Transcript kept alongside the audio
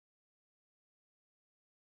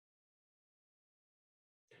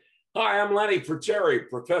Hi, I'm Lanny Frattare,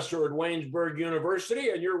 professor at Waynesburg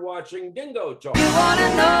University, and you're watching Dingo Talk. You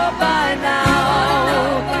wanna know by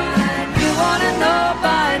now. You wanna know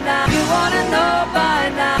by now. You wanna know by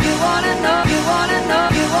now. You wanna know. You wanna know.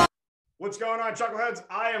 You wanna. What's going on, Chuckleheads?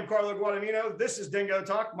 I am Carlo Guadagnino. This is Dingo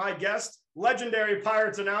Talk. My guest, legendary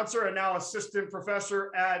Pirates announcer and now assistant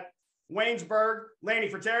professor at Waynesburg, Lanny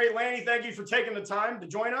Frattare. Lanny, thank you for taking the time to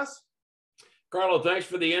join us. Carlo, thanks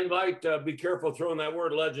for the invite. Be careful throwing that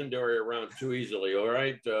word legendary around too easily, all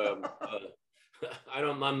right?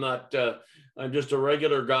 I'm just a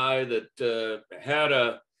regular guy that had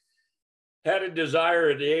a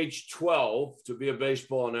desire at age 12 to be a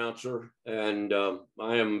baseball announcer. And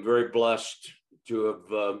I am very blessed to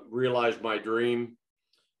have realized my dream,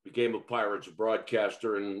 became a Pirates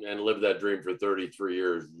broadcaster and lived that dream for 33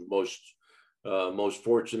 years. Most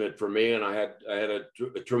fortunate for me, and I had a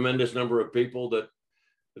tremendous number of people that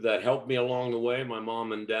helped me along the way. My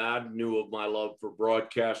mom and dad knew of my love for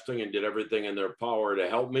broadcasting and did everything in their power to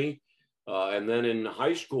help me. And then in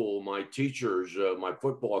high school, my teachers, my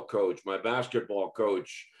football coach, my basketball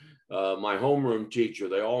coach, my homeroom teacher,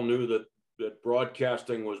 they all knew that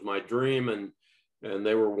broadcasting was my dream, and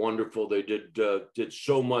they were wonderful. They did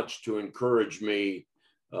so much to encourage me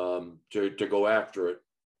to go after it.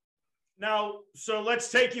 Now, so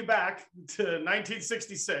let's take you back to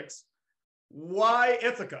 1966. Why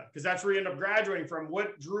Ithaca? Because that's where you end up graduating from.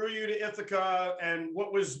 What drew you to Ithaca, and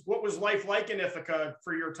what was life like in Ithaca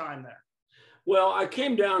for your time there? Well, I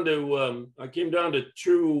came down to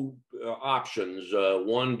two options.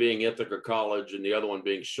 One being Ithaca College, and the other one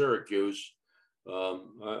being Syracuse.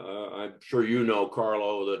 I'm sure you know,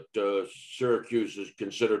 Carlo, that Syracuse is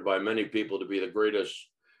considered by many people to be the greatest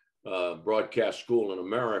broadcast school in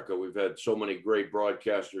America. We've had so many great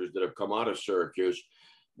broadcasters that have come out of Syracuse.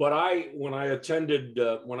 But when I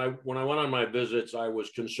went on my visits, I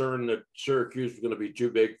was concerned that Syracuse was going to be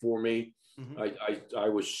too big for me. Mm-hmm. I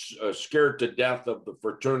was scared to death of the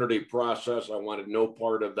fraternity process. I wanted no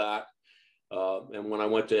part of that. And when I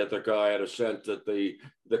went to Ithaca, I had a sense that the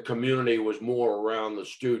community was more around the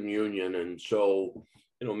student union. And so,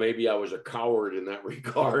 maybe I was a coward in that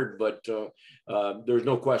regard, but there's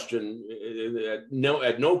no question, at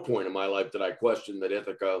no point in my life did I question that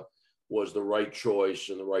Ithaca was the right choice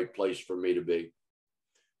and the right place for me to be.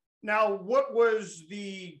 Now, what was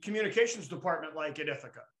the communications department like at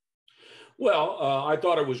Ithaca? Well, I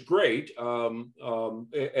thought it was great.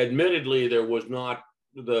 Admittedly, there was not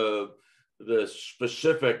the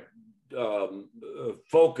specific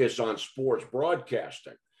focus on sports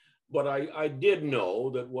broadcasting. But I did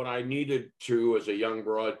know that what I needed to, as a young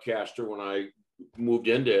broadcaster, when I moved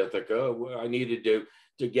into Ithaca, I needed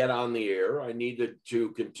to get on the air. I needed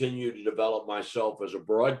to continue to develop myself as a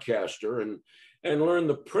broadcaster and learn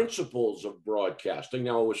the principles of broadcasting.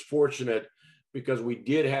 Now, I was fortunate because we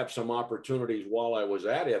did have some opportunities while I was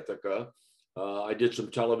at Ithaca. I did some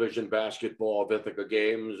television basketball of Ithaca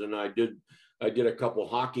games, and I did a couple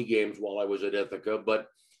hockey games while I was at Ithaca, but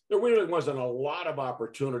there really wasn't a lot of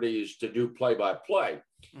opportunities to do play-by-play.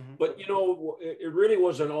 Mm-hmm. But, it really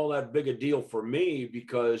wasn't all that big a deal for me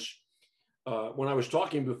because when I was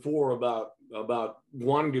talking before about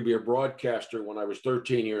wanting to be a broadcaster when I was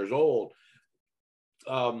 13 years old,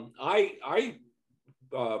 I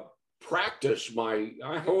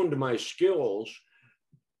honed my skills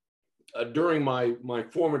during my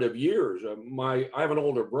formative years. I have an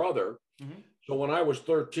older brother. Mm-hmm. So when I was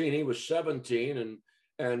 13, he was 17,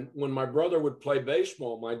 and when my brother would play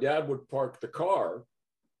baseball, my dad would park the car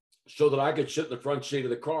so that I could sit in the front seat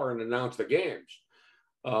of the car and announce the games.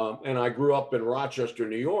 And I grew up in Rochester,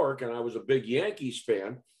 New York, and I was a big Yankees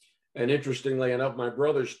fan. And interestingly enough, my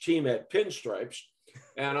brother's team had pinstripes,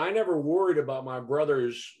 and I never worried about my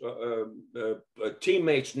brother's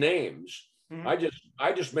teammates' names. Mm-hmm.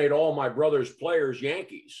 I just made all my brother's players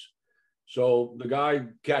Yankees. So the guy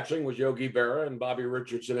catching was Yogi Berra and Bobby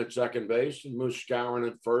Richardson at second base, and Moose Skowron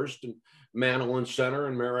at first, and Mantle in center,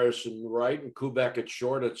 and Maris in right, and Kubek at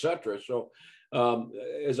short, etc. So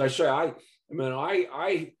as I say, I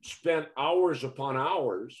spent hours upon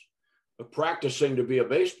hours of practicing to be a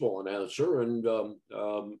baseball announcer, and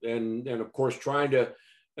of course trying to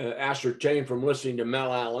ascertain from listening to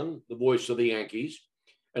Mel Allen, the voice of the Yankees,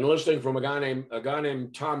 and listening from a guy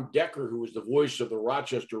named Tom Decker, who was the voice of the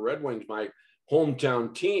Rochester Red Wings, my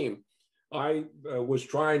hometown team. I was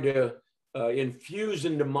trying to infuse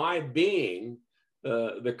into my being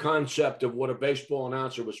the concept of what a baseball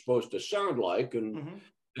announcer was supposed to sound like, and mm-hmm.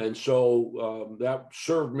 And so that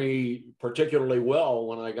served me particularly well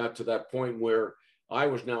when I got to that point where I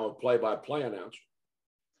was now a play-by-play announcer.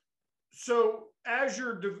 So as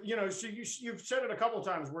so you've said it a couple of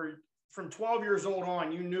times where from 12 years old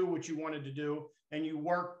on, you knew what you wanted to do and you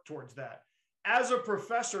worked towards that. As a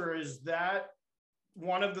professor, is that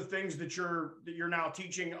one of the things that you're now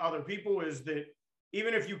teaching other people, is that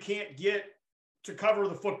even if you can't get to cover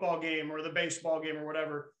the football game or the baseball game or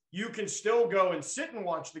whatever, you can still go and sit and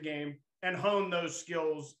watch the game and hone those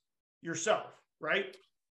skills yourself, right?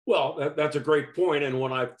 Well, that's a great point. And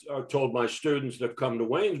what I've told my students that come to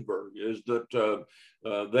Waynesburg is that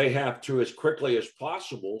they have to, as quickly as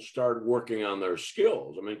possible, start working on their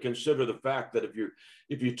skills. I mean, consider the fact that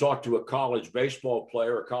if you talk to a college baseball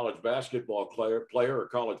player, a college basketball player, or a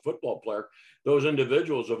college football player, those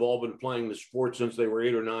individuals have all been playing the sport since they were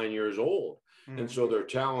 8 or 9 years old. Mm-hmm. And so their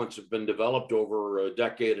talents have been developed over a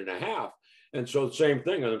decade and a half. And so the same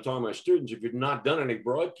thing, I'm telling my students, if you've not done any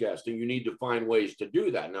broadcasting, you need to find ways to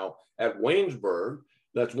do that. Now, at Waynesburg,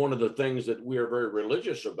 that's one of the things that we are very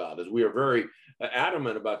religious about, is we are very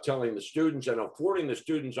adamant about telling the students and affording the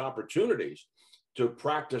students opportunities to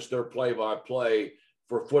practice their play-by-play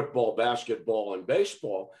for football, basketball, and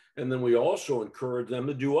baseball. And then we also encourage them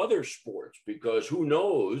to do other sports, because who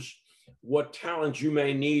knows what talents you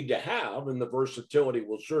may need to have, and the versatility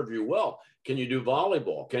will serve you well. Can you do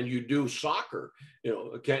volleyball? Can you do soccer?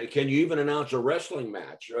 Can you even announce a wrestling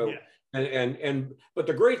match? Yeah. But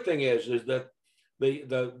the great thing is that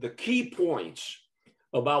the key points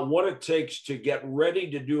about what it takes to get ready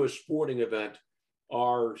to do a sporting event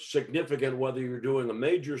are significant, whether you're doing a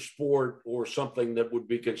major sport or something that would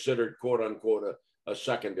be considered, quote unquote, a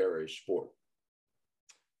secondary sport.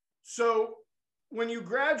 So when you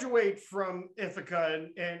graduate from Ithaca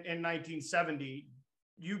in 1970,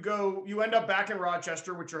 you end up back in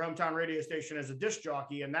Rochester with your hometown radio station as a disc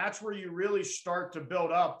jockey, and that's where you really start to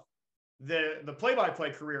build up the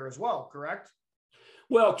play-by-play career as well, correct?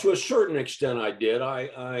 Well, to a certain extent, I did.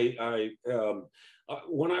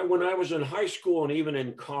 When I was in high school and even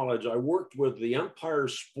in college, I worked with the Empire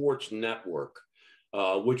Sports Network,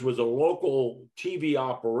 which was a local TV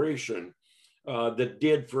operation that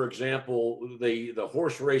did, for example, the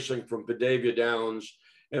horse racing from Batavia Downs,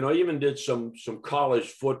 and I even did some college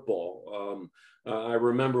football. I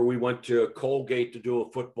remember we went to Colgate to do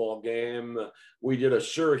a football game. We did a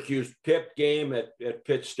Syracuse Pitt game at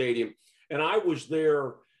Pitt Stadium, and I was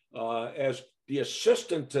there as the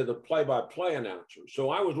assistant to the play-by-play announcer.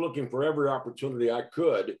 So I was looking for every opportunity I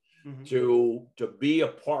could mm-hmm. to be a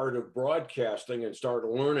part of broadcasting and start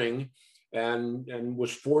learning, and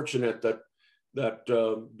was fortunate that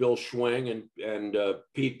Bill Schwing and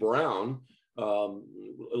Pete Brown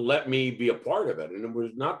let me be a part of it. And it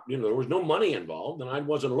was not, there was no money involved, and I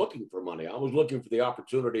wasn't looking for money. I was looking for the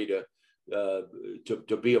opportunity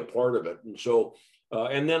to be a part of it. And so,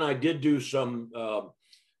 and then I did do some,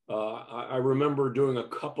 I remember doing a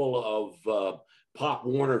couple of Pop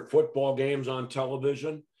Warner football games on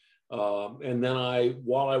television. And then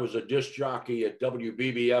while I was a disc jockey at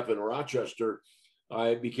WBBF in Rochester,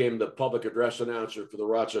 I became the public address announcer for the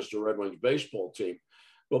Rochester Red Wings baseball team.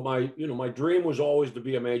 But my dream was always to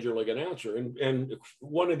be a major league announcer. And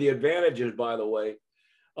one of the advantages, by the way,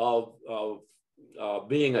 of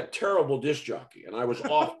being a terrible disc jockey, and I was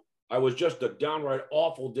awful. I was just a downright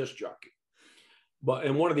awful disc jockey.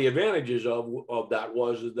 And one of the advantages of that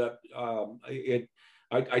was that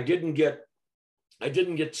I didn't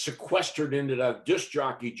get sequestered into that disc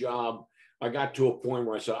jockey job. I got to a point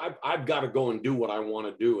where I said, I've got to go and do what I want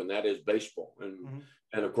to do, and that is baseball.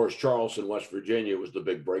 And of course, Charleston, West Virginia was the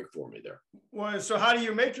big break for me there. Well, so how do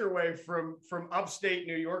you make your way from upstate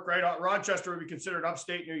New York, right? Rochester would be considered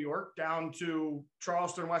upstate New York, down to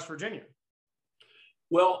Charleston, West Virginia?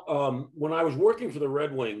 Well, when I was working for the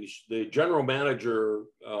Red Wings, the general manager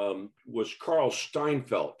was Carl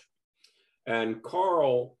Steinfeld. And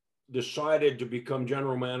Carl decided to become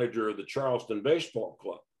general manager of the Charleston Baseball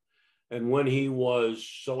Club. And when he was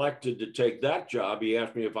selected to take that job, he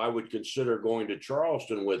asked me if I would consider going to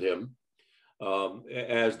Charleston with him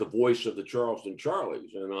as the voice of the Charleston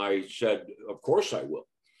Charlies. And I said, of course I will.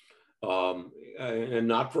 And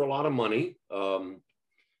not for a lot of money.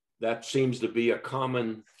 That seems to be a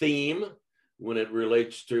common theme when it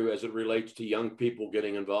relates to young people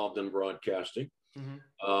getting involved in broadcasting.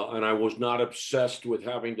 Mm-hmm. And I was not obsessed with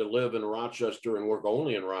having to live in Rochester and work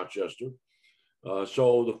only in Rochester.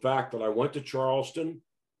 So the fact that I went to Charleston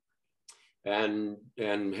and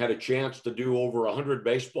had a chance to do over 100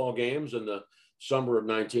 baseball games in the summer of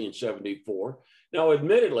 1974. Now,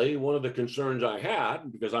 admittedly, one of the concerns I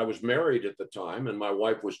had, because I was married at the time and my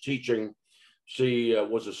wife was teaching, she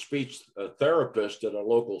was a speech therapist at a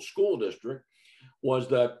local school district, was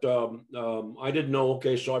that I didn't know,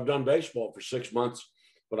 okay, so I've done baseball for 6 months.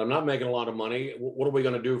 but I'm not making a lot of money. What are we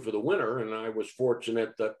going to do for the winter? And I was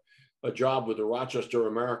fortunate that a job with the Rochester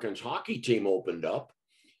Americans hockey team opened up,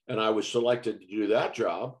 and I was selected to do that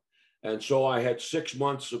job. And so I had 6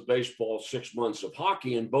 months of baseball, 6 months of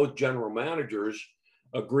hockey, and both general managers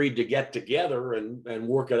agreed to get together and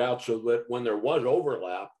work it out so that when there was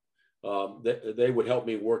overlap, they would help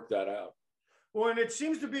me work that out. Well, and it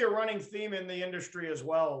seems to be a running theme in the industry as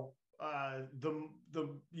well.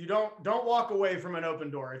 You don't walk away from an open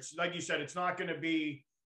door. It's like you said, it's not going to be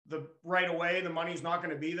the right away. The money's not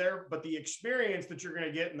going to be there, but the experience that you're going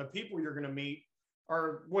to get and the people you're going to meet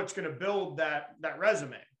are what's going to build that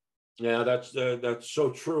resume. Yeah, that's so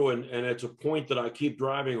true. And it's a point that I keep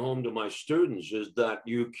driving home to my students, is that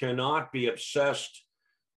you cannot be obsessed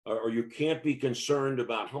or you can't be concerned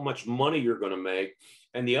about how much money you're going to make.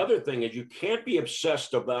 And the other thing is you can't be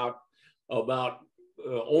obsessed about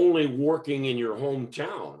only working in your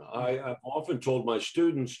hometown. I've often told my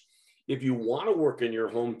students, if you want to work in your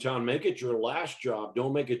hometown, make it your last job.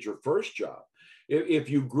 Don't make it your first job. If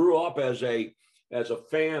you grew up as a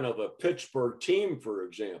fan of a Pittsburgh team, for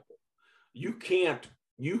example, you can't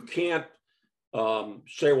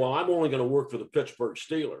say, well, I'm only going to work for the Pittsburgh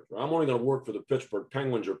Steelers, or I'm only going to work for the Pittsburgh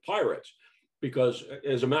Penguins or Pirates. Because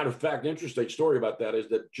as a matter of fact, interesting story about that is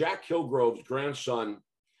that Bill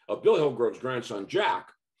Hillgrove's grandson, Jack,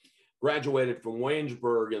 graduated from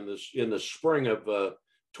Waynesburg in the spring of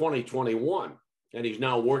 2021. And he's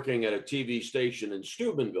now working at a TV station in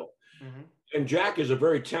Steubenville. Mm-hmm. And Jack is a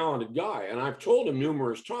very talented guy. And I've told him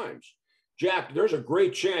numerous times, Jack, there's a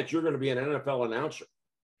great chance you're going to be an NFL announcer,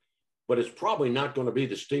 but it's probably not going to be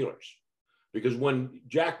the Steelers. Because when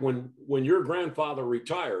your grandfather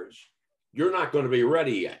retires, you're not going to be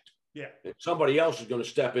ready yet. Yeah. And somebody else is going to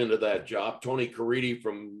step into that job, Tony Caridi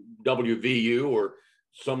from WVU or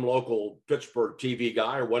some local Pittsburgh TV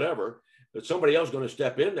guy or whatever, but somebody else is going to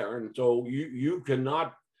step in there. And so you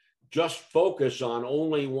cannot just focus on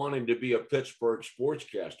only wanting to be a Pittsburgh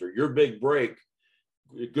sportscaster. Your big break,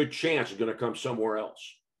 a good chance, is going to come somewhere else.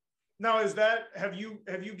 Now, have you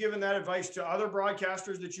given that advice to other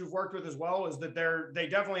broadcasters that you've worked with as well? Is that they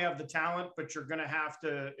definitely have the talent, but it's going to have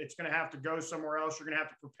to go somewhere else. You're going to have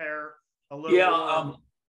to prepare a little. Yeah.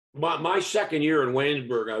 My second year in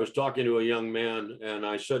Waynesburg, I was talking to a young man and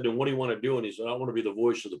I said to him, what do you want to do? And he said, I want to be the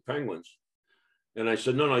voice of the Penguins. And I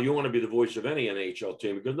said, no, you want to be the voice of any NHL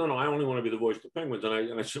team. He goes, no, I only want to be the voice of the Penguins.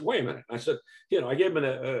 And I said, wait a minute. I said, I gave him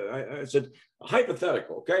I said,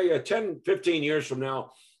 hypothetical, okay? 10, 15 years from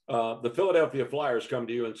now, the Philadelphia Flyers come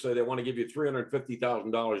to you and say they want to give you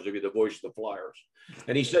 $350,000 to be the voice of the Flyers.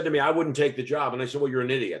 And he said to me, I wouldn't take the job. And I said, well, you're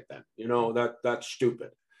an idiot then. That's stupid.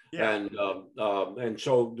 Yeah. And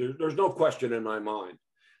so there's no question in my mind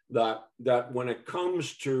that when it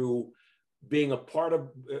comes to being a part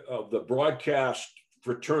of the broadcast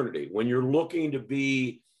fraternity, when you're looking to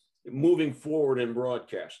be moving forward in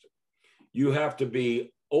broadcasting, you have to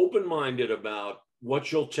be open-minded about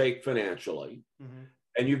what you'll take financially. Mm-hmm.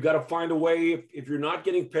 And you've got to find a way, if you're not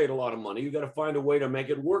getting paid a lot of money, you've got to find a way to make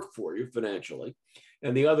it work for you financially.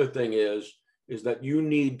 And the other thing is that you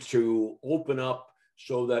need to open up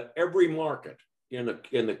so that every market in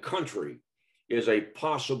the country is a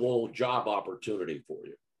possible job opportunity for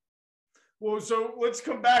you. Well, so let's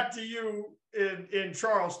come back to you in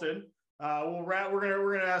Charleston.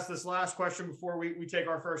 We're gonna ask this last question before we take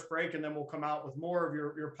our first break, and then we'll come out with more of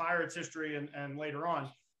your Pirates history and later on.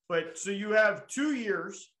 But so you have 2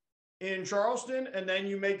 years in Charleston, and then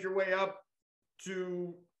you make your way up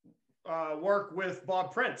to work with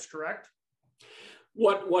Bob Prince, correct?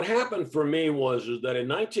 What happened for me is that in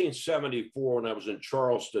 1974, when I was in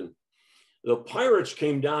Charleston, the Pirates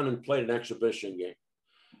came down and played an exhibition game.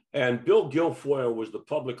 And Bill Guilfoyle was the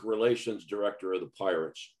public relations director of the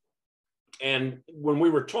Pirates. And when we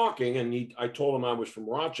were talking, and I told him I was from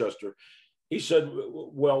Rochester, he said,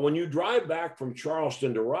 well, when you drive back from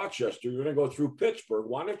Charleston to Rochester, you're going to go through Pittsburgh.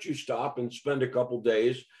 Why don't you stop and spend a couple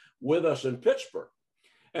days with us in Pittsburgh?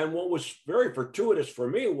 And what was very fortuitous for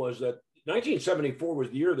me was that 1974 was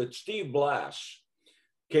the year that Steve Blass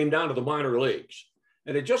came down to the minor leagues.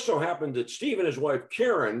 And it just so happened that Steve and his wife,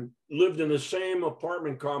 Karen, lived in the same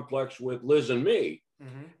apartment complex with Liz and me.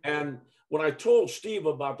 Mm-hmm. And when I told Steve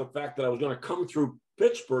about the fact that I was going to come through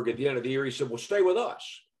Pittsburgh at the end of the year, he said, well, stay with us.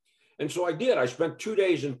 And so I did. I spent 2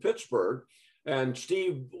 days in Pittsburgh, and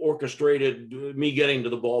Steve orchestrated me getting to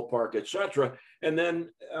the ballpark, et cetera. And then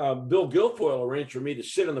Bill Guilfoyle arranged for me to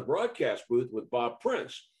sit in the broadcast booth with Bob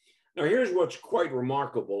Prince. Now, here's what's quite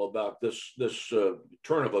remarkable about this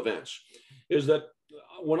turn of events, is that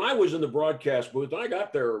when I was in the broadcast booth, and I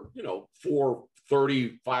got there,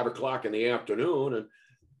 4:30, 5 o'clock in the afternoon, and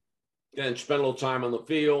and spent a little time on the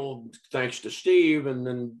field, thanks to Steve, and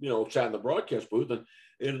then, you know, sat in the broadcast booth.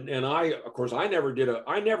 And I, of course, I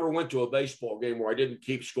never went to a baseball game where I didn't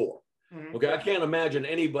keep score. Mm-hmm. Okay. I can't imagine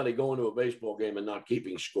anybody going to a baseball game and not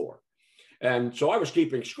keeping score. And so I was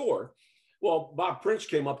keeping score. Well, Bob Prince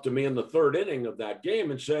came up to me in the third inning of that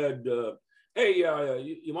game and said, hey,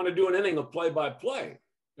 you want to do an inning of play-by-play?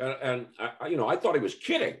 And I, you know, I thought he was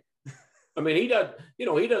kidding. I mean, he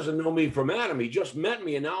doesn't know me from Adam. He just met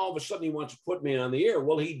me, and now all of a sudden he wants to put me on the air.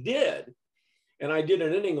 Well, he did. And I did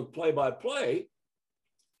an inning of play-by-play.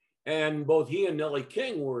 And both he and Nellie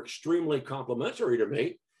King were extremely complimentary to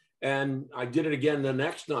me. And I did it again the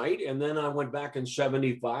next night. And then I went back in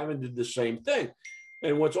 75 and did the same thing.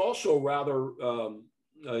 And what's also rather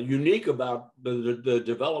unique about the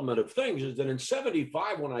development of things is that in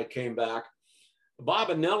 75, when I came back,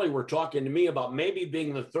 Bob and Nellie were talking to me about maybe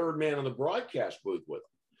being the third man in the broadcast booth with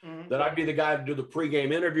them. Mm-hmm. That I'd be the guy to do the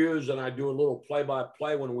pregame interviews, and I'd do a little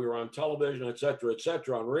play-by-play when we were on television, et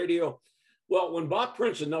cetera, on radio. Well, when Bob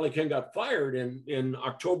Prince and Nellie King got fired in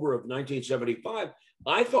October of 1975,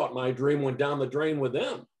 I thought my dream went down the drain with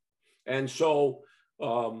them. And so,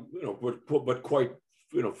 but quite,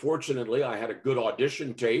 fortunately, I had a good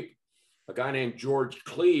audition tape. A guy named George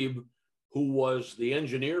Cleve, who was the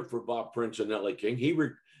engineer for Bob Prince and Nellie King,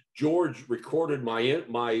 George recorded my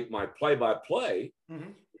play-by-play. Mm-hmm.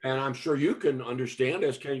 And I'm sure you can understand,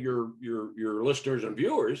 as can your listeners and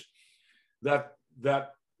viewers, that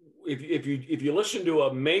if you listen to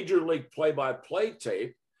a major league play-by-play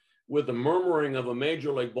tape with the murmuring of a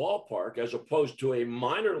major league ballpark, as opposed to a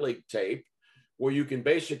minor league tape where you can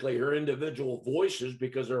basically hear individual voices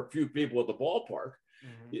because there are a few people at the ballpark,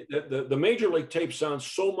 mm-hmm. the major league tape sounds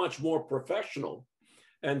so much more professional.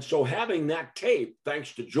 And so having that tape,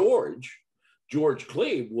 thanks to George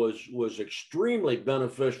Cleve, was extremely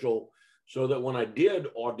beneficial, so that when I did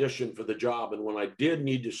audition for the job and when I did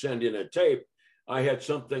need to send in a tape, I had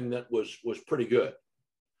something that was pretty good.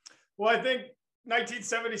 Well, I think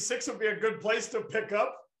 1976 would be a good place to pick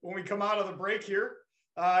up when we come out of the break here.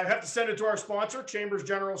 I have to send it to our sponsor, Chambers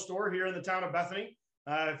General Store here in the town of Bethany.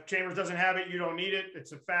 If Chambers doesn't have it, you don't need it.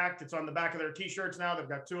 It's a fact. It's on the back of their t-shirts now. They've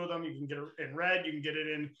got 2 of them. You can get it in red. You can get it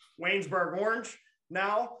in Waynesburg orange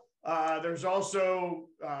now. There's also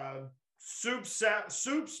soups,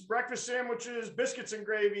 breakfast sandwiches, biscuits and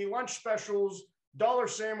gravy, lunch specials, dollar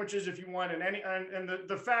sandwiches if you want. And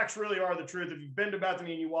the facts really are the truth. If you've been to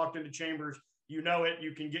Bethany and you walked into Chambers, you know it.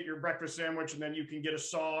 You can get your breakfast sandwich, and then you can get a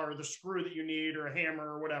saw or the screw that you need or a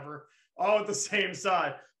hammer or whatever, all at the same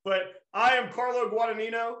side. But I am Carlo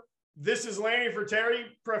Guadagnino. This is Lanny Frattare,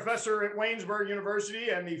 professor at Waynesburg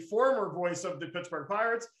University and the former voice of the Pittsburgh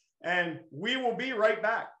Pirates. And we will be right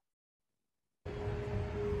back.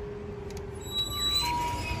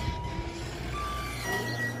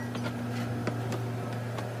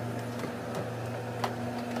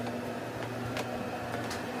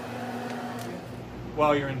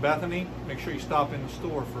 While you're in Bethany, make sure you stop in the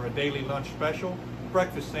store for a daily lunch special,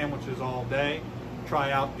 breakfast sandwiches all day.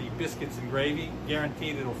 Try out the biscuits and gravy,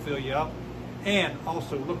 guaranteed it'll fill you up. And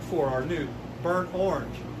also look for our new burnt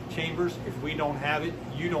orange Chambers, if we don't have it,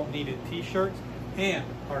 you don't need it t-shirts, and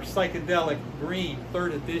our psychedelic green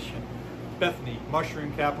 3rd edition Bethany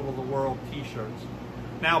Mushroom Capital of the World t-shirts.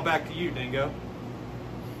 Now back to you, Dingo.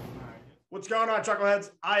 What's going on,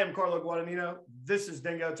 Chuckleheads? I am Carlo Guadagnino. This is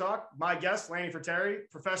Dingo Talk. My guest, Lanny Frattare,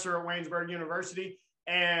 professor at Waynesburg University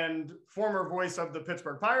and former voice of the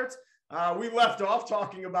Pittsburgh Pirates. We left off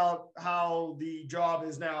talking about how the job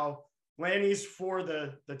is now Lanny's for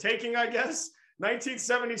the taking, I guess.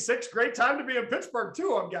 1976, great time to be in Pittsburgh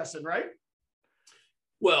too, I'm guessing, right?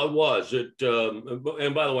 Well, it was.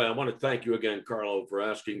 And by the way, I want to thank you again, Carlo, for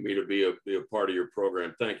asking me to be a part of your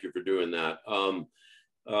program. Thank you for doing that.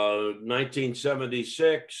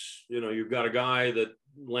 1976, you've got a guy that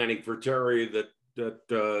Lanny Frattare that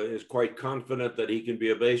is quite confident that he can be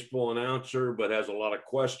a baseball announcer, but has a lot of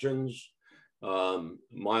questions.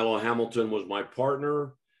 Milo Hamilton was my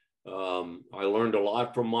partner. I learned a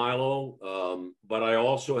lot from Milo, but I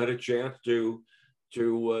also had a chance to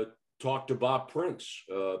talk to Bob Prince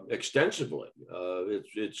extensively.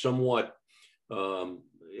 It's somewhat,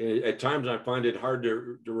 at times I find it hard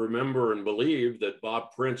to remember and believe that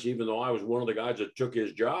Bob Prince, even though I was one of the guys that took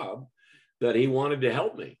his job, that he wanted to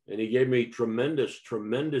help me. And he gave me tremendous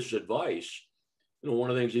advice. One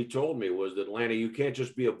of the things he told me was that, Lanny, you can't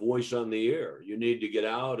just be a voice on the air. You need to get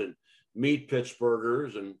out and meet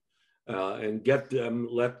Pittsburghers and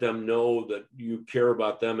let them know that you care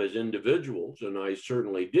about them as individuals. And I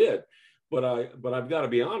certainly did. But I've got to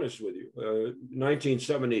be honest with you.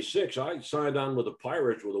 1976, I signed on with the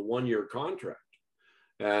Pirates with a 1-year contract.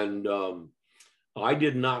 And I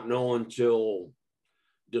did not know until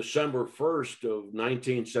December 1st of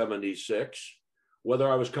 1976 whether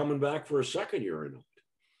I was coming back for a second year or not.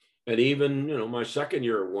 And even, you know, my second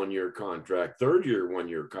year, 1 year contract, third year, 1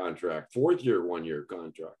 year contract, fourth year, 1 year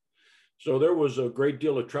contract. So there was a great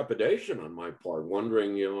deal of trepidation on my part,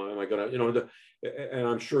 wondering, you know, am I going to, you know, and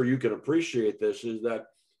I'm sure you can appreciate this, is that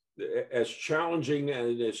as challenging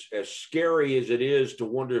and as scary as it is to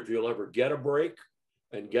wonder if you'll ever get a break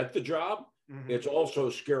and get the job, it's also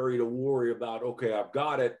scary to worry about, okay, I've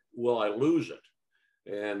got it, will I lose it?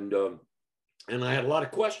 And I had a lot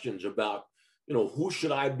of questions about, you know, who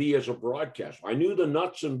should I be as a broadcaster? I knew the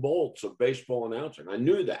nuts and bolts of baseball announcing. I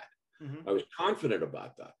knew that. I was confident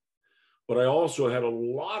about that. But I also had a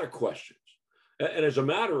lot of questions. And as a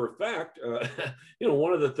matter of fact, you know,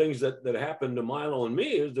 one of the things that happened to Milo and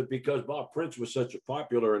me is that because Bob Prince was such a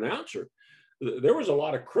popular announcer, there was a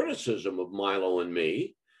lot of criticism of Milo and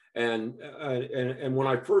me. And when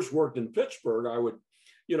I first worked in Pittsburgh, I would,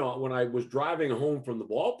 you know, when I was driving home from the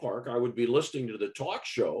ballpark, I would be listening to the talk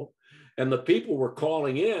show, and the people were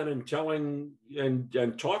calling in and telling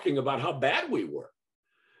and talking about how bad we were.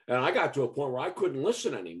 And I got to a point where I couldn't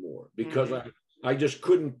listen anymore because I just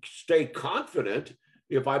couldn't stay confident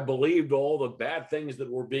if I believed all the bad things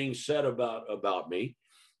that were being said about me.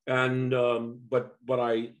 And but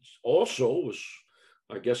I also was,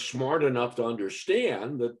 I guess, smart enough to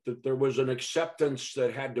understand that there was an acceptance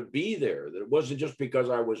that had to be there, that it wasn't just because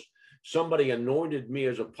I was, somebody anointed me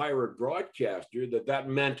as a Pirate broadcaster, that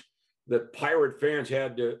meant that Pirate fans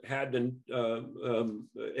had to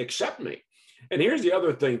accept me. And here's the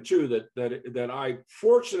other thing too, that I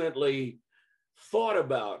fortunately thought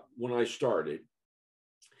about when I started,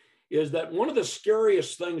 is that one of the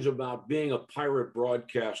scariest things about being a Pirate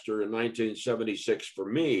broadcaster in 1976 for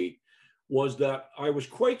me was that I was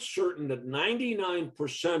quite certain that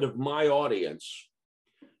 99% of my audience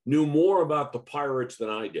knew more about the Pirates than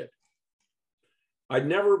I did. I'd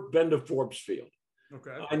never been to Forbes Field.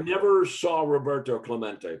 Okay. I never saw Roberto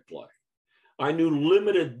Clemente play. I knew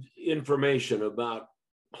limited information about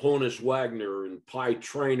Honus Wagner and Pie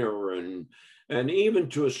Traynor, and even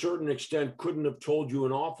to a certain extent couldn't have told you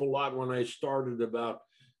an awful lot when I started about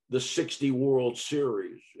the 60 World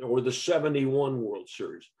Series or the 71 World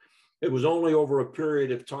Series. It was only over a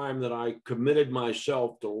period of time that I committed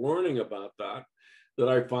myself to learning about that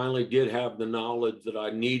I finally did have the knowledge that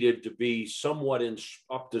I needed to be somewhat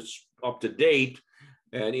up to date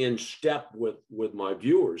and in step with my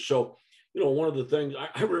viewers. So, you know, one of the things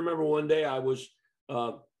I remember one day I was,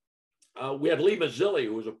 we had Lee Mazzilli,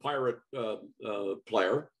 who was a Pirate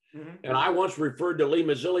player. And I once referred to Lee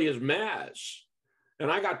Mazzilli as Maz. And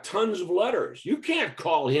I got tons of letters. You can't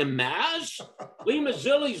call him Maz. Lee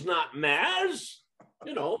Mazzilli's not Maz.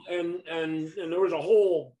 You know, and there was a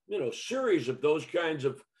whole, you know, series of those kinds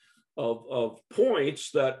of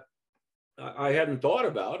points that I hadn't thought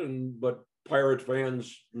about, but Pirates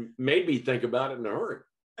fans made me think about it in a hurry.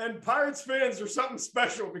 And Pirates fans are something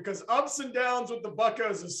special because ups and downs with the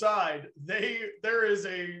Buccos aside, there is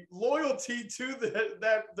a loyalty to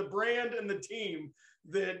the brand and the team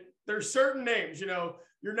that there's certain names, you know,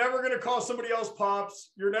 you're never going to call somebody else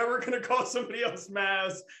Pops. You're never going to call somebody else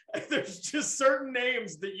Maz. There's just certain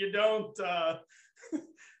names that you don't,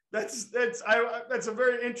 that's a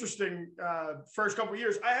very interesting first couple of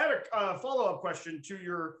years. I had a follow-up question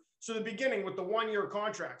to the beginning with the 1 year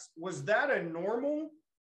contracts. Was that a normal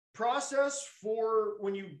process for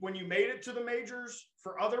when you made it to the majors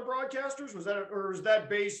for other broadcasters? Was that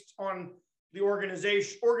based on the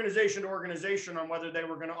organization to organization on whether they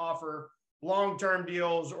were going to offer long-term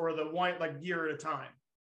deals or the one like year at a time?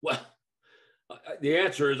 Well, the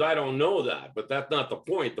answer is I don't know that, but that's not the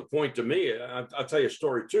point. The point to me, I'll tell you a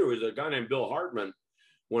story too, is a guy named Bill Hartman.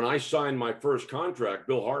 When I signed my first contract,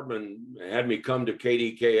 Bill Hartman had me come to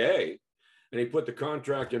KDKA, and he put the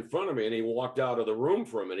contract in front of me and he walked out of the room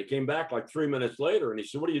for a minute. He came back like 3 minutes later and he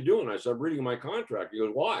said, "What are you doing?" I said, "I'm reading my contract." He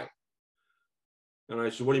goes, "Why?" And I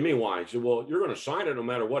said, "What do you mean, why?" He said, "Well, you're going to sign it no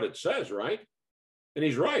matter what it says, right?" And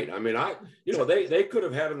he's right. I mean, they could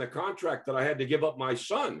have had in the contract that I had to give up my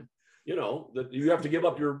son, you know, that you have to give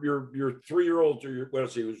up your 3-year-old or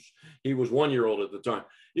he was 1 year old at the time,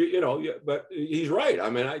 but he's right. I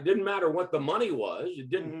mean, it didn't matter what the money was. It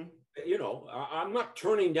didn't, you know, I'm not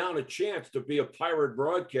turning down a chance to be a Pirate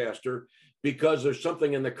broadcaster because there's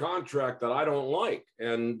something in the contract that I don't like.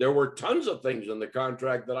 And there were tons of things in the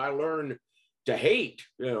contract that I learned to hate,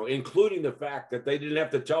 you know, including the fact that they didn't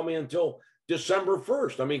have to tell me until December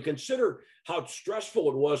 1st. I mean, consider how stressful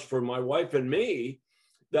it was for my wife and me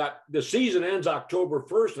that the season ends October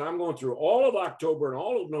 1st, and I'm going through all of October and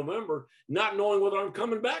all of November, not knowing whether I'm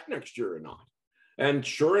coming back next year or not. And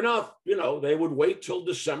sure enough, you know, they would wait till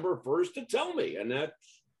December 1st to tell me. And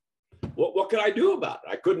that's what could I do about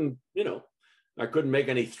it? I couldn't, you know, I couldn't make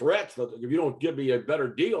any threats that if you don't give me a better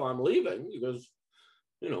deal, I'm leaving, because,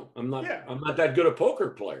 you know, I'm not that good a poker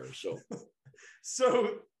player. So,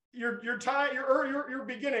 so your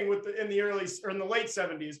beginning with in the late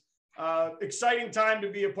 70s, exciting time to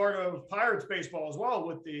be a part of Pirates baseball as well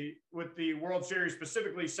with the World Series,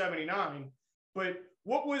 specifically 79. But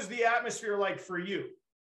what was the atmosphere like for you?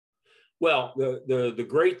 Well, the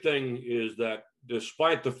great thing is that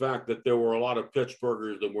despite the fact that there were a lot of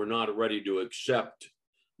Pittsburghers that were not ready to accept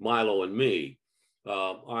Milo and me,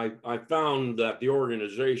 I found that the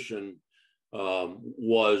organization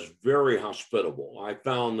was very hospitable. I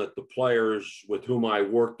found that the players with whom I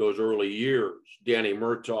worked those early years, Danny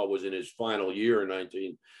Murtaugh was in his final year in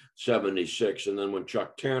 1976. And then when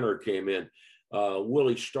Chuck Tanner came in,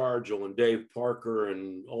 Willie Stargell and Dave Parker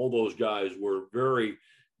and all those guys were very,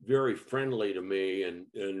 very friendly to me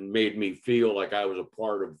and made me feel like I was a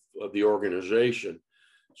part of the organization.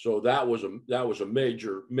 So that was a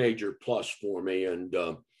major plus for me. And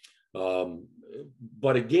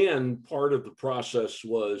but again, part of the process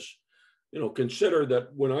was, you know, consider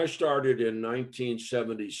that when I started in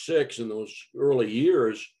 1976, in those early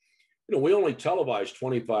years, you know, we only televised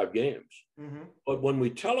 25 games. Mm-hmm. But when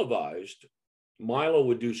we televised, Milo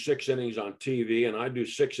would do 6 innings on TV, and I'd do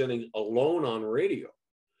 6 innings alone on radio.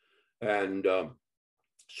 And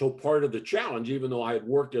so part of the challenge, even though I had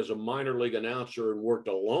worked as a minor league announcer and worked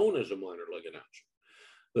alone as a minor league announcer,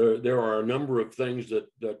 there are a number of things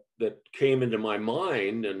that came into my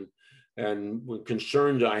mind and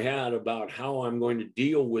concerns I had about how I'm going to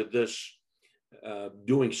deal with this,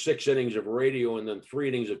 doing 6 innings of radio and then 3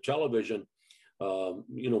 innings of television,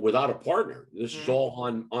 you know, without a partner. This is all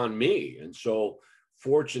on me. And so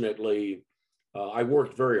fortunately, I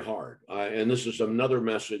worked very hard. And this is another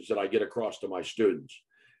message that I get across to my students,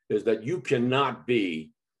 is that you cannot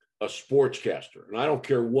be a sportscaster. And I don't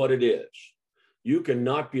care what it is. You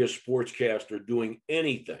cannot be a sportscaster doing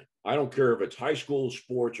anything. I don't care if it's high school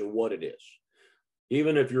sports or what it is.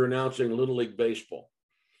 Even if you're announcing Little League Baseball,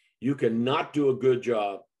 you cannot do a good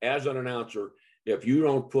job as an announcer if you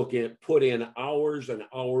don't put in hours and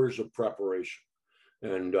hours of preparation.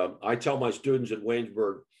 And I tell my students at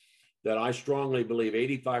Waynesburg that I strongly believe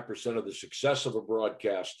 85% of the success of a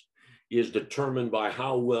broadcast is determined by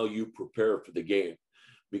how well you prepare for the game.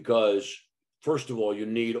 Because first of all, you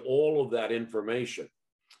need all of that information,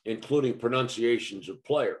 including pronunciations of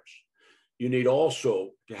players. You need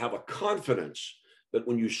also to have a confidence that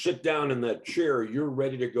when you sit down in that chair, you're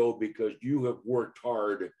ready to go because you have worked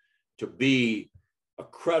hard to be a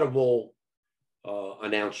credible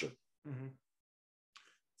announcer. Mm-hmm.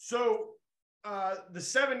 So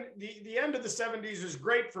the end of the 70s is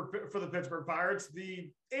great for the Pittsburgh Pirates.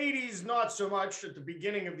 The 80s, not so much at the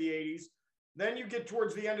beginning of the 80s. Then you get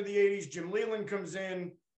towards the end of the 80s, Jim Leyland comes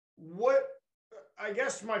in. I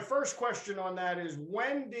guess my first question on that is,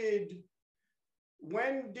 when did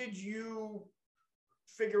you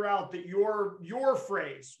figure out that your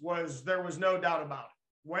phrase was "there was no doubt about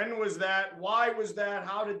it"? When was that? Why was that?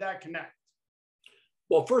 How did that connect?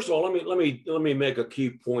 Well, first of all, let me make a key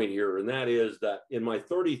point here, and that is that in my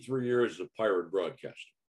 33 years of Pirate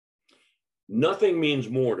broadcasting, nothing means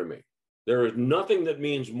more to me. There is nothing that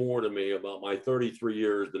means more to me about my 33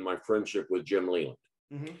 years than my friendship with Jim Leyland.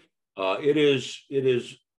 Mm-hmm. It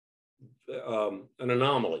is an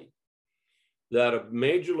anomaly that a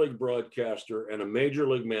major league broadcaster and a major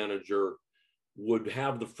league manager would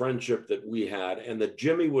have the friendship that we had, and that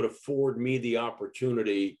Jimmy would afford me the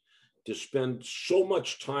opportunity to spend so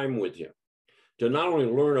much time with him, to not only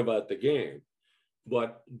learn about the game,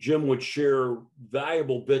 but Jim would share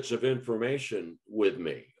valuable bits of information with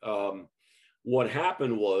me. What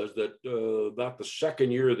happened was that about the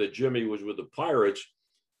second year that Jimmy was with the Pirates,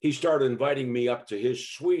 he started inviting me up to his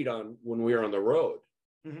suite when we were on the road.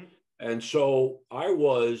 Mm-hmm. And so I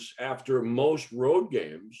was, after most road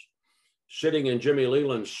games, sitting in Jimmy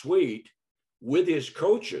Leyland's suite with his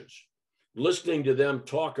coaches, listening to them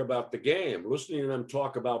talk about the game, listening to them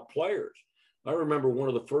talk about players. I remember one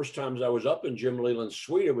of the first times I was up in Jim Leyland's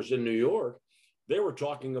suite, it was in New York. They were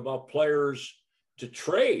talking about players to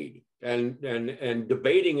trade and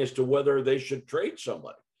debating as to whether they should trade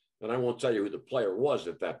somebody. And I won't tell you who the player was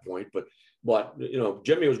at that point, but you know,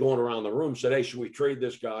 Jimmy was going around the room, said, "Hey, should we trade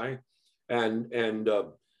this guy?" And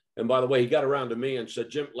by the way, he got around to me and said,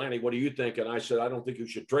 "Lanny, what do you think?" And I said, "I don't think you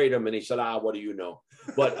should trade him." And he said, "What do you know?"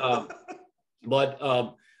 But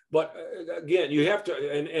but again, you have to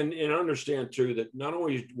and understand too that not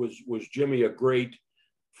only was Jimmy a great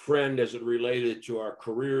friend as it related to our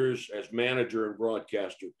careers as manager and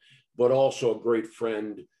broadcaster, but also a great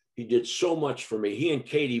friend. He did so much for me. He and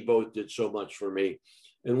Katie both did so much for me.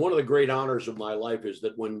 And one of the great honors of my life is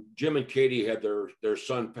that when Jim and Katie had their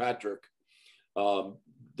son, Patrick,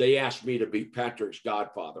 they asked me to be Patrick's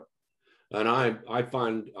godfather. And I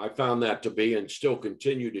found that to be and still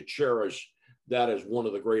continue to cherish that as one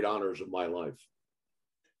of the great honors of my life.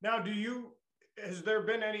 Now, has there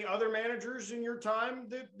been any other managers in your time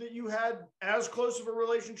that you had as close of a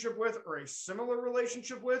relationship with or a similar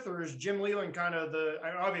relationship with, or is Jim Leyland kind of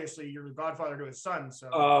obviously you're the godfather to his son?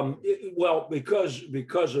 So, well, because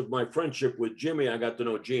of my friendship with Jimmy, I got to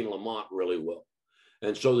know Gene Lamont really well.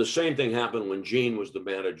 And so the same thing happened when Gene was the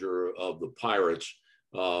manager of the Pirates.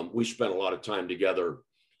 We spent a lot of time together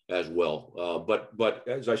as well. But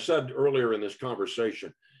as I said earlier in this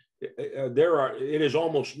conversation, it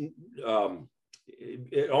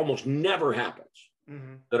almost never happens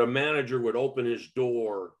that a manager would open his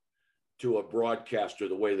door to a broadcaster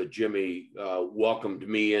the way that Jimmy welcomed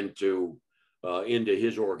me into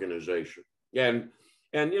his organization.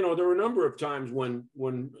 And you know, there were a number of times when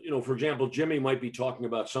you know, for example, Jimmy might be talking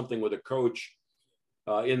about something with a coach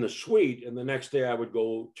in the suite, and the next day I would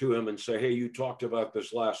go to him and say, hey, you talked about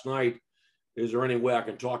this last night. Is there any way I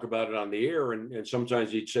can talk about it on the air? And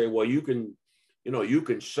sometimes he'd say, well, you can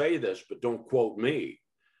say this, but don't quote me.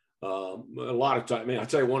 A lot of time, I'll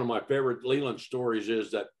tell you, one of my favorite Leland stories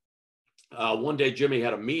is that one day Jimmy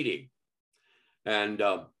had a meeting, and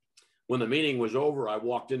when the meeting was over, I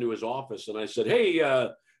walked into his office and I said, hey,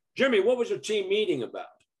 Jimmy, what was your team meeting about?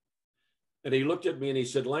 And he looked at me and he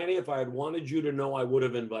said, Lanny, if I had wanted you to know, I would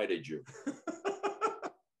have invited you.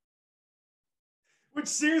 Which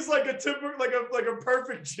seems like a typical, like a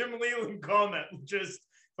perfect Jim Leyland comment. Just,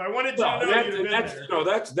 if I wanted you to know,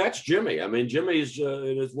 that's Jimmy. I mean, Jimmy's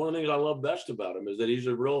it's one of the things I love best about him is that he's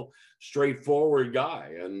a real straightforward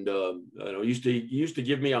guy. And you know, he used to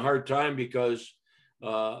give me a hard time because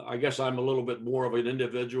I guess I'm a little bit more of an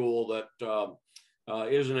individual that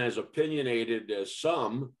isn't as opinionated as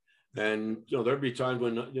some. And, you know, there'd be times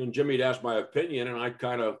when Jimmy'd ask my opinion and I'd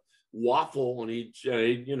kind of waffle and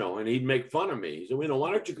he'd make fun of me. He said, you know,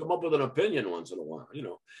 why don't you come up with an opinion once in a while, you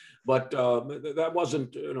know? But that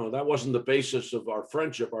wasn't the basis of our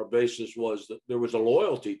friendship. Our basis was that there was a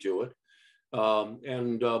loyalty to it.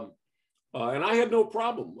 And I had no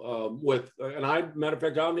problem matter of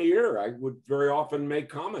fact, on the air, I would very often make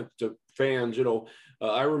comments to fans. You know,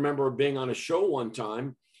 I remember being on a show one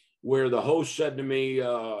time where the host said to me,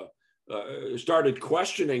 started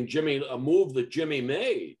questioning a move that Jimmy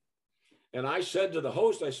made. And I said to the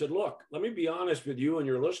host, I said, look, let me be honest with you and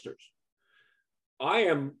your listeners. I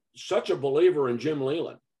am such a believer in Jim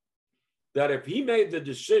Leyland that if he made the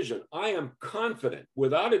decision, I am confident,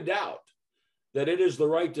 without a doubt, that it is the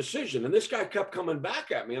right decision. And this guy kept coming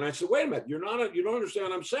back at me. And I said, wait a minute, you don't understand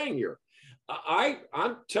what I'm saying here.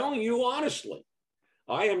 I'm telling you honestly,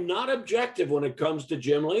 I am not objective when it comes to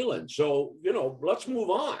Jim Leyland. So, you know, let's move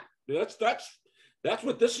on. That's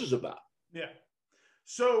what this is about. Yeah.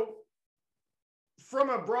 So from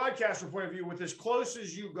a broadcaster point of view, with as close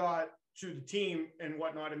as you got to the team and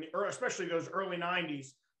whatnot, or especially those early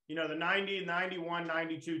 90s, you know, the 90, 91,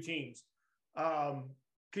 92 teams,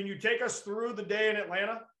 can you take us through the day in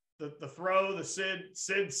Atlanta? The throw, the Sid.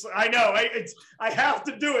 I know. I have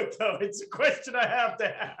to do it though. It's a question I have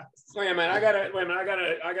to ask. Wait a minute. I got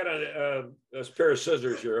a pair of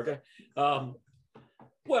scissors here. Okay.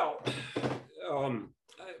 Well,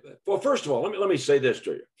 first of all, let me say this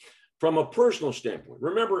to you. From a personal standpoint,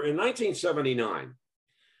 remember in 1979,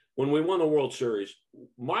 when we won the World Series,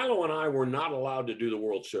 Milo and I were not allowed to do the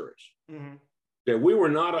World Series. Mm-hmm. Okay, we were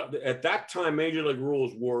not, at that time, Major League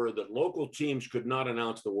rules were that local teams could not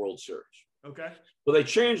announce the World Series. Okay. So they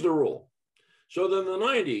changed the rule. So then in the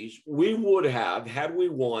 90s, we would have, had we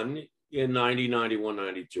won in 90, 91,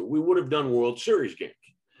 92, we would have done World Series games.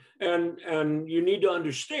 And you need to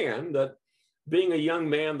understand that being a young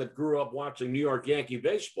man that grew up watching New York Yankee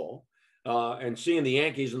baseball and seeing the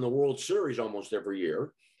Yankees in the World Series almost every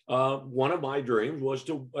year, one of my dreams was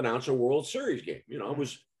to announce a World Series game. You know,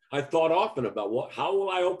 I thought often about how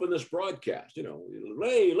will I open this broadcast? You know,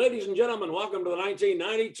 hey, ladies and gentlemen, welcome to the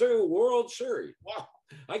 1992 World Series. Wow,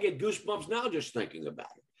 I get goosebumps now just thinking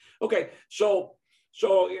about it. Okay, so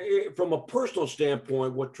from a personal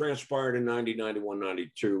standpoint, what transpired in 90, 91,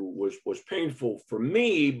 92 was painful for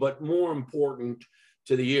me, but more important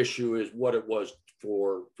to the issue is what it was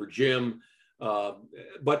for Jim.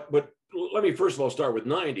 But let me first of all start with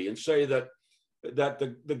 90 and say that that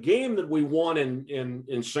the game that we won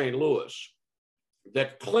in St. Louis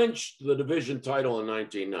that clinched the division title in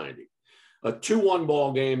 1990, a 2-1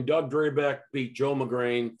 ball game. Doug Drabeck beat Joe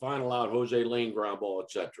McGrain, final out, Jose Lane ground ball,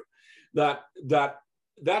 etc.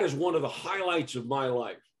 That is one of the highlights of my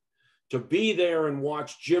life, to be there and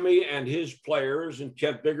watch Jimmy and his players and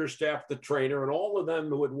Kev Biggerstaff, the trainer, and all of them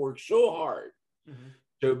who had worked so hard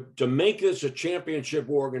to make this a championship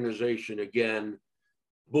organization again.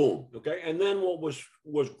 Boom. Okay. And then what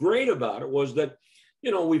was great about it was that,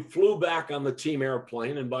 we flew back on the team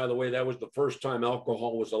airplane. And by the way, that was the first time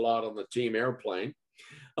alcohol was allowed on the team airplane.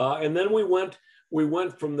 And then we went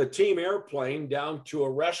from the team airplane down to a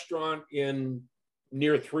restaurant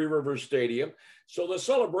near Three Rivers Stadium. So the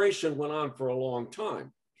celebration went on for a long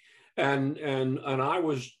time. And I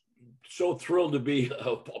was so thrilled to be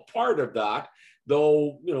a part of that,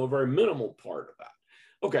 though, a very minimal part of that.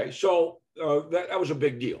 Okay. So that was a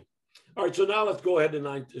big deal. All right, so now let's go ahead to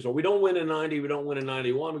 90. So we don't win in 90, we don't win in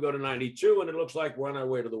 91, we go to 92, and it looks like we're on our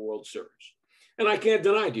way to the World Series. And I can't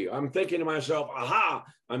deny to you, I'm thinking to myself, aha,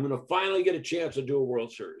 I'm going to finally get a chance to do a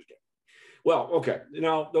World Series game. Well, okay,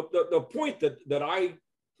 now the point that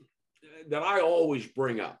I always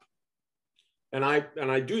bring up, and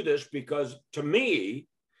I do this because to me,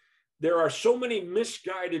 there are so many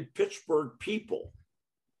misguided Pittsburgh people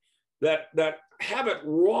that have it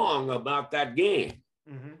wrong about that game.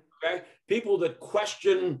 Okay, people that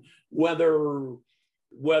question whether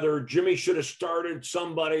Jimmy should have started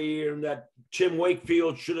somebody and that Tim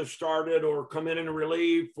Wakefield should have started or come in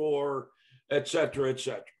relief or et cetera, et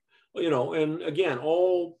cetera. And again,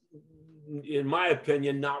 all, in my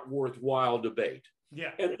opinion, not worthwhile debate.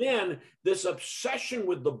 Yeah. And then this obsession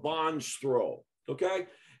with the Bonds throw. Okay,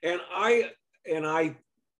 and I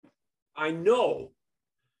know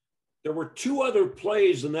there were 2 other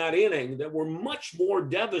plays in that inning that were much more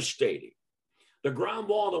devastating. The ground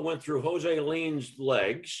ball that went through Jose Lane's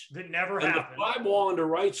legs. That never and happened. The fly ball into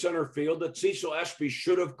right center field that Cecil Espy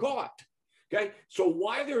should have caught. Okay, so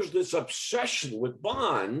why there's this obsession with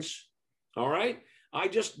Bonds, all right, I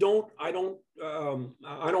don't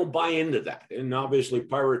buy into that. And obviously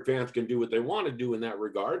Pirate fans can do what they want to do in that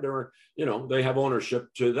regard. They have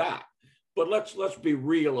ownership to that. But let's be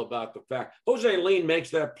real about the fact. Jose Lane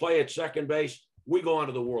makes that play at second base. We go on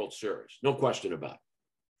to the World Series. No question about it.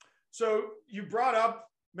 So you brought up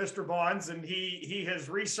Mr. Bonds, and he has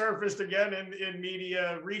resurfaced again in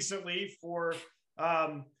media recently for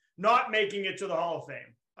not making it to the Hall of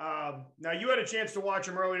Fame. Now, you had a chance to watch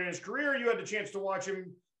him earlier in his career. You had the chance to watch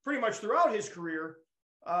him pretty much throughout his career.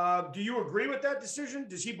 Do you agree with that decision?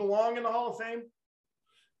 Does he belong in the Hall of Fame?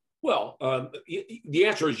 Well, the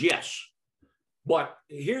answer is yes. But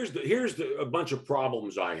here's a bunch of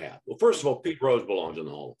problems I have. Well, first of all, Pete Rose belongs in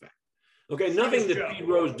the Hall of Fame. Okay, nothing that Pete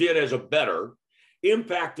Rose did as a bettor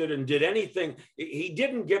impacted and did anything. He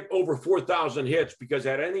didn't get over 4,000 hits because it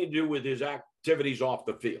had anything to do with his activities off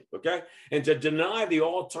the field, okay? And to deny the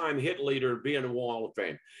all-time hit leader being in the Hall of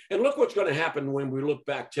Fame. And look what's going to happen when we look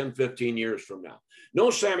back 10, 15 years from now. No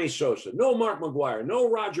Sammy Sosa, no Mark McGwire, no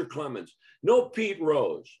Roger Clemens, no Pete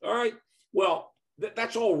Rose, all right? Well,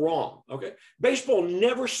 that's all wrong, okay? Baseball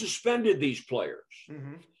never suspended these players.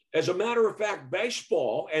 Mm-hmm. As a matter of fact,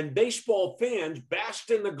 baseball and baseball fans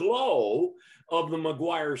basked in the glow of the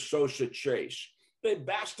McGwire-Sosa chase. They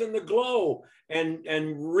basked in the glow and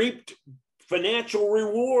reaped financial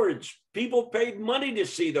rewards. People paid money to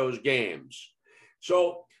see those games.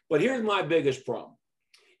 So, but here's my biggest problem,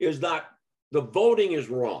 is that the voting is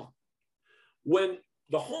wrong. When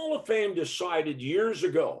the Hall of Fame decided years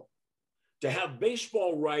ago to have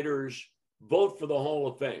baseball writers vote for the Hall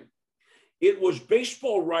of Fame, it was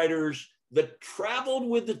baseball writers that traveled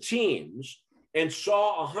with the teams and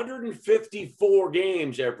saw 154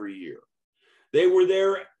 games every year. They were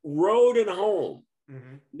there road and home.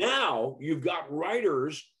 Mm-hmm. Now you've got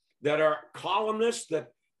writers that are columnists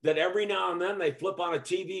that every now and then they flip on a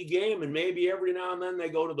TV game and maybe every now and then they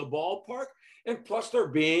go to the ballpark, and plus they're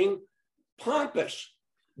being pompous.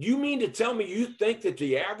 Do you mean to tell me you think that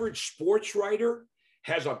the average sports writer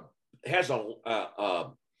has a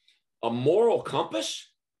moral compass?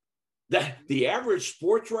 That the average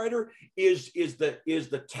sports writer is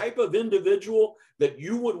the type of individual that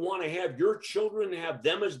you would want to have your children have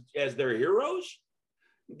them as their heroes?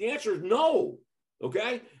 The answer is no.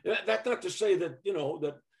 Okay, that's not to say that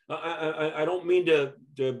that I don't mean to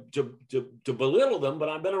belittle them, but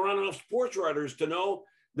I've been around enough sports writers to know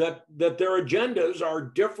that their agendas are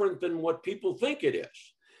different than what people think it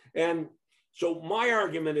is. And so my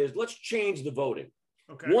argument is, let's change the voting.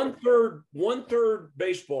 Okay. One third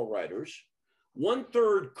baseball writers,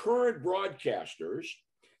 1/3 current broadcasters,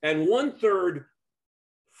 and 1/3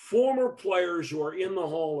 former players who are in the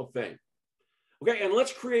Hall of Fame. Okay, and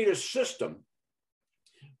let's create a system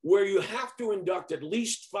where you have to induct at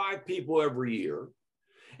least 5 people every year.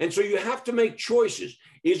 And so you have to make choices.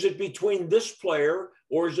 Is it between this player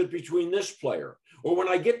or is it between this player? Or when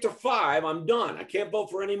I get to 5, I'm done. I can't vote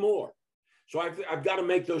for any more. So I've got to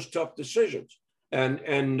make those tough decisions.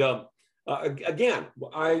 And again,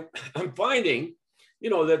 I'm finding,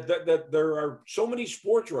 that there are so many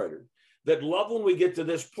sports writers that love when we get to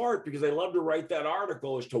this part because they love to write that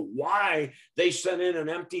article as to why they sent in an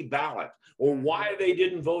empty ballot or why they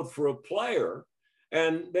didn't vote for a player,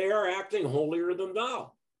 and they are acting holier than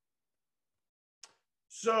thou.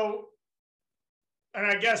 So, and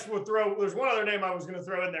I guess there's one other name I was going to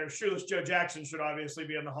throw in there. Shoeless Joe Jackson should obviously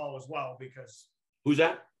be in the Hall as well, because. Who's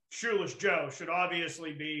that? Shoeless Joe should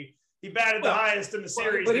obviously be. He batted the highest in the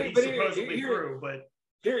series that he supposedly threw. But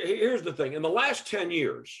here's the thing. In the last 10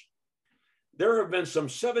 years, there have been some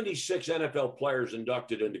 76 NFL players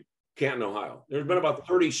inducted into Canton, Ohio. There's been about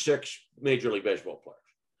 36 Major League Baseball players.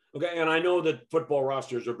 Okay, and I know that football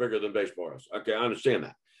rosters are bigger than baseball rosters. Okay, I understand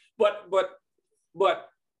that. But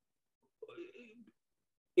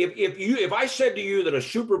if I said to you that a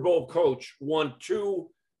Super Bowl coach won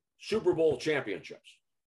 2 Super Bowl championships,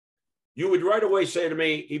 you would right away say to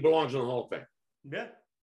me, he belongs in the Hall of Fame. Yeah.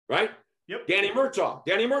 Right? Yep. Danny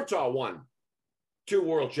Murtaugh won 2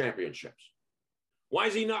 world championships. Why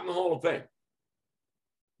is he not in the Hall of Fame?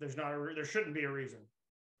 There shouldn't be a reason.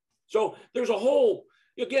 So there's a whole,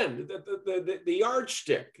 again, the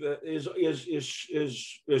yardstick is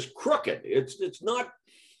crooked. It's not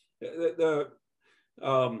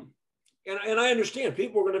and I understand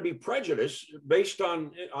people are going to be prejudiced based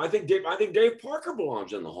on. I think Dave Parker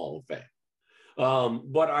belongs in the Hall of Fame,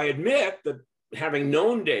 but I admit that having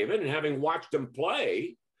known David and having watched him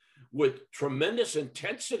play with tremendous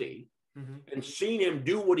intensity and seen him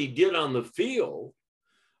do what he did on the field,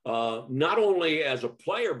 not only as a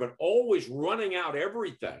player but always running out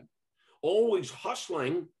everything, always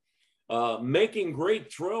hustling, making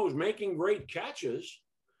great throws, making great catches.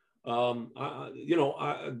 Again,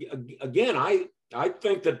 I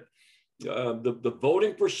think that the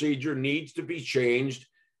voting procedure needs to be changed,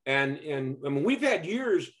 and I mean we've had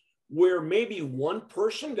years where maybe one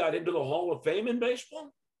person got into the Hall of Fame in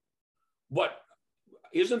baseball, but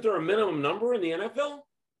isn't there a minimum number in the NFL?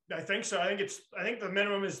 I think so. I think the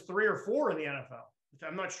minimum is 3 or 4 in the NFL.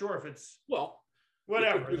 I'm not sure if it's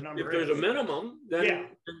whatever the number if there's is. a minimum,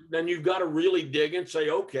 then you've got to really dig and say,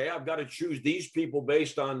 okay, I've got to choose these people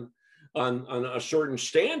based on a certain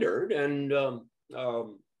standard. And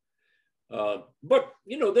but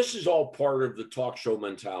this is all part of the talk show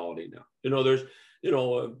mentality now. There's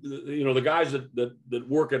the guys that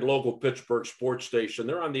work at local Pittsburgh sports station,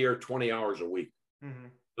 they're on the air 20 hours a week.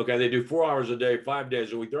 Okay, they do 4 hours a day, 5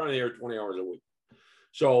 days a week. They're on the air 20 hours a week.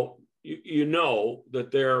 So you know that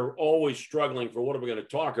they're always struggling for what are we going to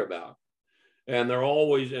talk about, and they're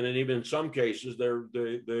always, and even in some cases,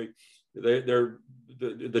 the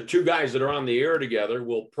 2 guys that are on the air together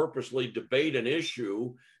will purposely debate an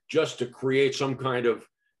issue just to create some kind of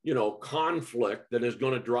conflict that is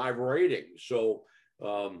going to drive ratings. So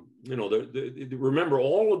remember,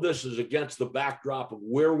 all of this is against the backdrop of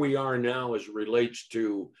where we are now as it relates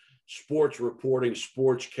to sports reporting,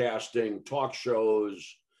 sports casting, talk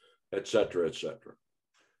shows, et cetera, et cetera.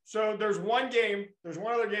 So there's one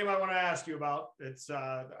other game I want to ask you about. It's,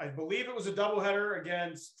 I believe it was a doubleheader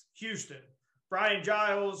against Houston. Brian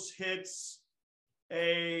Giles hits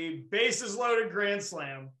a bases loaded grand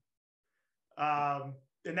slam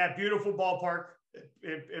in that beautiful ballpark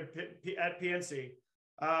at PNC.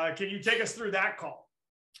 Can you take us through that call?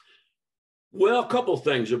 Well, a couple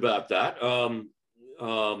things about that.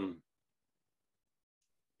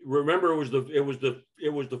 Remember, it was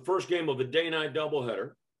the first game of a day-night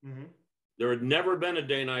doubleheader. There had never been a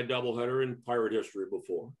day-night doubleheader in Pirate history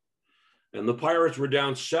before, and the Pirates were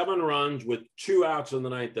down 7 runs with 2 outs in the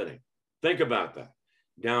 9th inning. Think about that: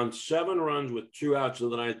 down 7 runs with 2 outs in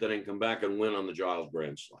the 9th inning, come back and win on the Giles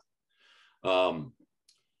Grand Slam.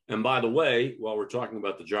 And by the way, while we're talking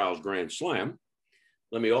about the Giles Grand Slam,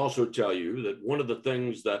 let me also tell you that one of the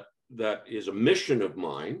things that is a mission of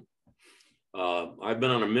mine, I've been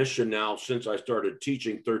on a mission now since I started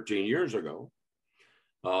teaching 13 years ago.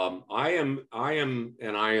 I am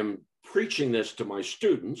preaching this to my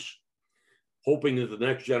students, hoping that the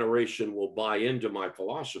next generation will buy into my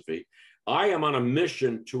philosophy. I am on a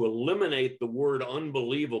mission to eliminate the word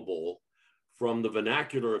unbelievable from the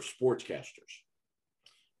vernacular of sportscasters,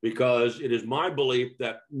 because it is my belief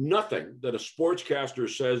that nothing that a sportscaster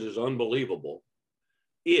says is unbelievable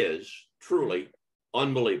is truly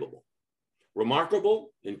unbelievable.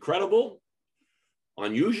 Remarkable, incredible,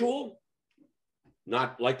 unusual,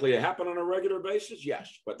 not likely to happen on a regular basis,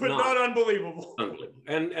 yes, but not unbelievable. Unbelievable.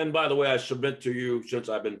 And by the way, I submit to you, since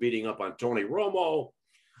I've been beating up on Tony Romo,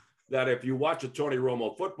 that if you watch a Tony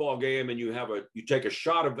Romo football game and you take a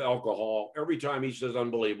shot of alcohol every time he says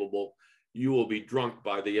unbelievable, you will be drunk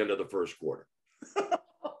by the end of the first quarter.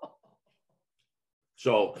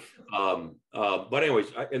 So, but anyways,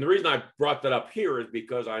 and the reason I brought that up here is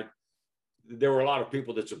because there were a lot of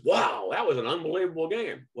people that said, "Wow, that was an unbelievable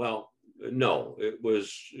game." Well, no, it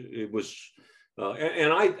was,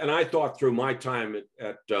 and I thought through my time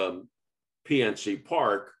at PNC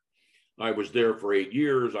Park, I was there for 8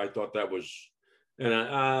 years. I thought that was, and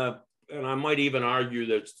I might even argue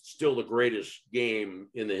that it's still the greatest game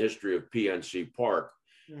in the history of PNC Park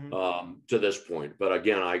to this point. But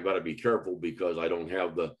again, I got to be careful because I don't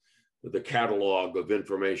have the catalog of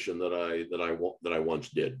information that I once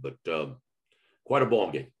did. But quite a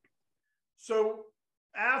ball game. So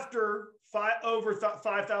after over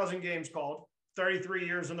 5,000 games called, 33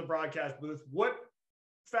 years in the broadcast booth, what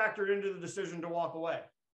factored into the decision to walk away?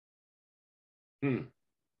 You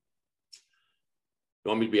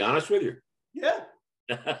want me to be honest with you? Yeah.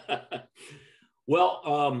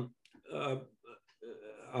 Well,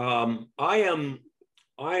 I am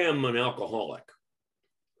an alcoholic,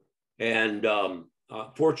 and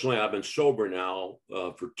fortunately, I've been sober now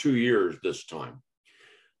for 2 years this time.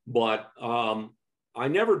 But I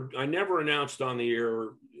never announced on the air.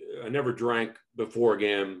 I never drank before a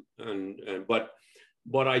game, but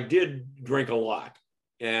I did drink a lot.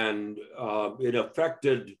 And it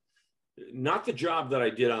affected not the job that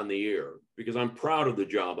I did on the air, because I'm proud of the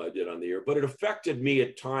job I did on the air, but it affected me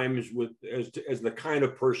at times as the kind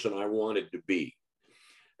of person I wanted to be.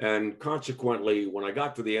 And consequently, when I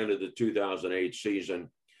got to the end of the 2008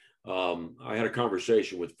 season, I had a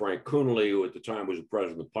conversation with Frank Coonley, who at the time was the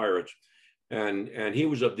president of the Pirates, and he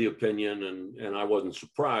was of the opinion, and I wasn't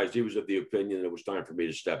surprised, he was of the opinion that it was time for me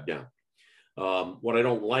to step down. What I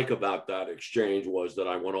don't like about that exchange was that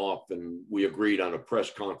I went off and we agreed on a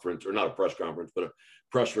press conference, or not a press conference, but a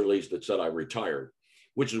press release that said I retired,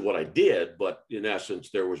 which is what I did. But in essence,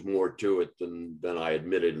 there was more to it than I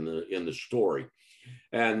admitted in the story.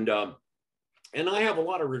 And I have a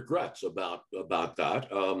lot of regrets about that.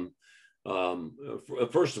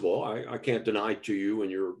 First of all, I can't deny to you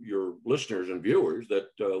and your listeners and viewers that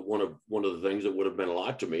one of the things that would have meant a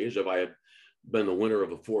lot to me is if I had been the winner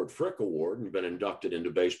of a Ford Frick Award and been inducted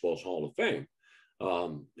into baseball's Hall of Fame.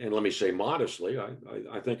 And let me say modestly,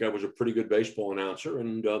 I think I was a pretty good baseball announcer,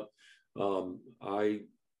 and I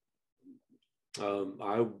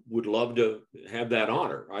would love to have that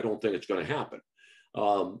honor. I don't think it's going to happen.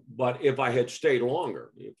 But if I had stayed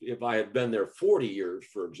longer, if I had been there 40 years,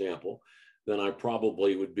 for example, then I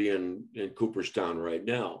probably would be in Cooperstown right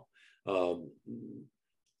now.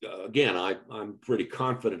 Again, I'm pretty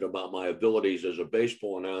confident about my abilities as a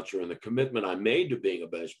baseball announcer and the commitment I made to being a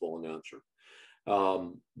baseball announcer.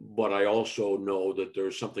 But I also know that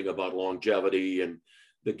there's something about longevity, and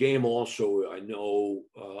the game also, I know,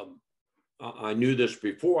 I knew this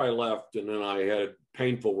before I left, and then I had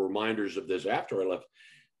painful reminders of this after I left.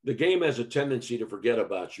 The game has a tendency to forget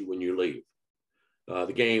about you when you leave.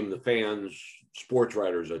 The game, the fans, sports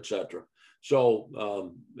writers, etc. So,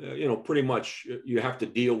 pretty much you have to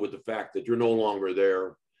deal with the fact that you're no longer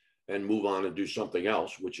there and move on and do something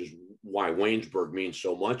else, which is why Waynesburg means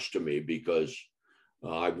so much to me, because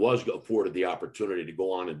I was afforded the opportunity to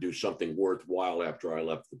go on and do something worthwhile after I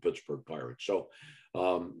left the Pittsburgh Pirates. So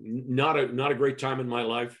not a great time in my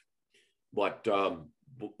life, but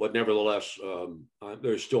nevertheless,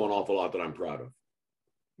 there's still an awful lot that I'm proud of.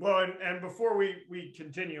 Well, and before we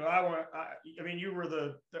continue, I mean, you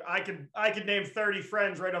were I could name 30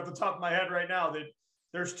 friends right off the top of my head right now that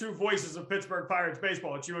there's two voices of Pittsburgh Pirates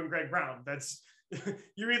baseball. It's you and Greg Brown. That's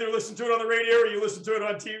you either listen to it on the radio or you listen to it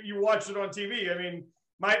on TV. You watch it on TV. I mean,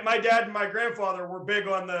 my dad and my grandfather were big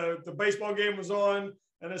on the baseball game was on,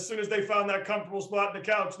 and as soon as they found that comfortable spot in the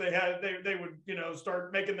couch, they would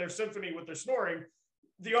start making their symphony with their snoring.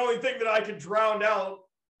 The only thing that I could drown out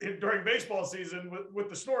during baseball season with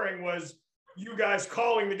the snoring was you guys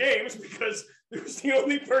calling the games, because it was the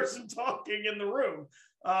only person talking in the room.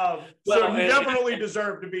 So you definitely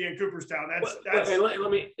deserve to be in Cooperstown.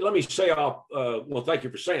 Let me say off. Well, thank you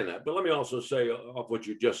for saying that. But let me also say off what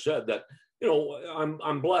you just said that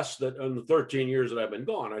I'm blessed that in the 13 years that I've been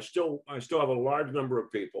gone, I still have a large number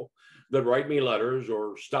of people that write me letters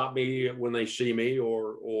or stop me when they see me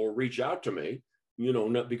or reach out to me.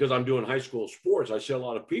 Because I'm doing high school sports, I see a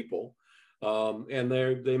lot of people And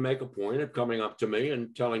they make a point of coming up to me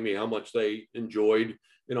and telling me how much they enjoyed.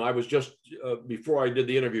 You know, I was just, before I did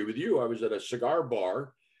the interview with you, I was at a cigar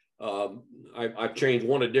bar. I've changed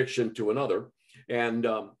one addiction to another. And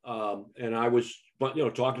I was,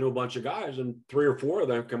 talking to a bunch of guys, and 3 or 4 of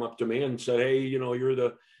them come up to me and said, "Hey, you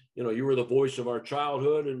were the voice of our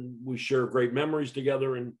childhood, and we share great memories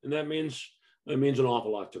together." And that means an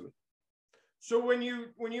awful lot to me. So when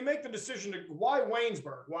you make the decision to, why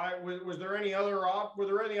Waynesburg? Why was there any other were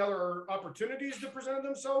there any other opportunities that presented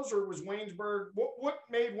themselves, or was Waynesburg, what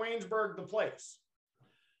made Waynesburg the place?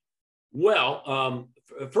 Well,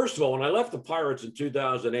 first of all, when I left the Pirates in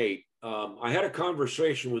 2008, I had a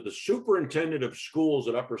conversation with the superintendent of schools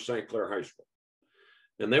at Upper St. Clair High School,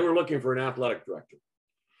 and they were looking for an athletic director.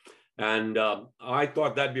 And I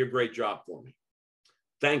thought that'd be a great job for me.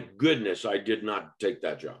 Thank goodness I did not take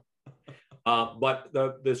that job. But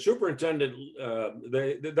the superintendent,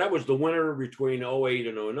 that was the winter between 08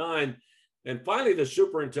 and 09. And finally, the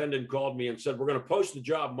superintendent called me and said, "We're going to post the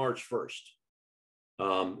job March 1st.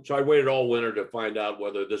 So I waited all winter to find out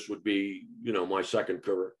whether this would be, my second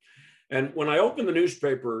career. And when I opened the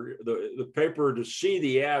newspaper, the paper, to see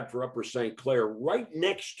the ad for Upper St. Clair, right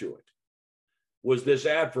next to it was this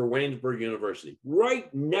ad for Waynesburg University,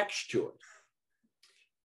 right next to it.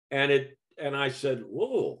 And I said,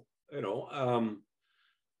 "Whoa."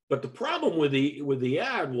 But the problem with the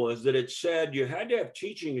ad was that it said you had to have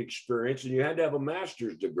teaching experience and you had to have a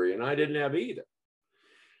master's degree, and I didn't have either.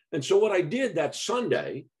 And so what I did that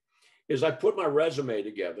Sunday is I put my resume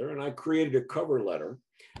together and I created a cover letter.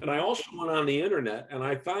 And I also went on the internet and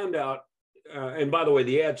I found out, and by the way,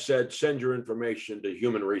 the ad said, "Send your information to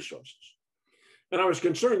Human Resources." And I was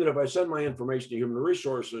concerned that if I send my information to Human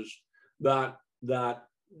Resources, that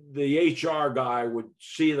the HR guy would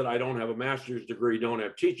see that I don't have a master's degree, don't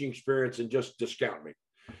have teaching experience, and just discount me.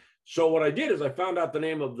 So what I did is I found out the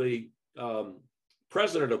name of the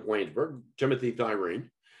president of Waynesburg, Timothy Thyrene,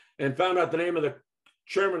 and found out the name of the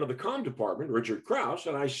chairman of the comm department, Richard Krause,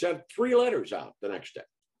 and I sent 3 letters out the next day.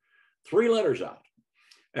 3 letters out,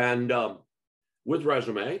 and with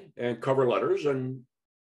resume and cover letters, and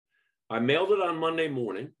I mailed it on Monday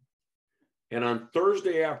morning. And on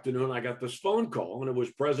Thursday afternoon, I got this phone call, and it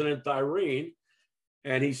was President Thyrene.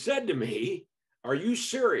 And he said to me, "Are you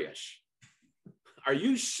serious? Are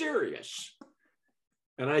you serious?"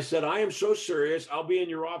 And I said, "I am so serious. I'll be in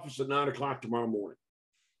your office at 9 o'clock tomorrow morning."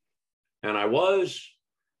 And I was,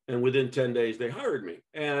 and within 10 days, they hired me.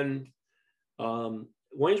 And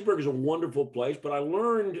Waynesburg is a wonderful place, but I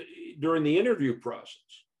learned during the interview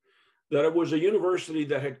process that it was a university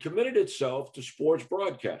that had committed itself to sports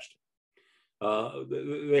broadcasting.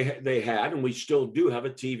 They had, and we still do have, a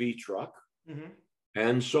TV truck. Mm-hmm.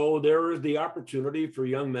 And so there is the opportunity for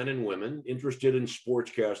young men and women interested in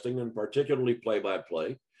sportscasting, and particularly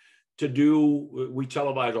play-by-play, to do, we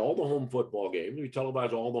televise all the home football games, we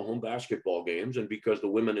televise all the home basketball games, and because the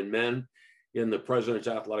women and men in the President's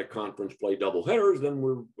Athletic Conference play double headers, then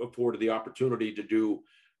we're afforded the opportunity to do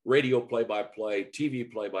radio play-by-play, TV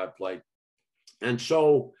play-by-play. And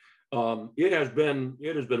so it has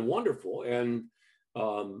been wonderful. And,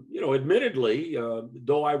 admittedly,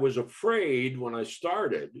 though I was afraid when I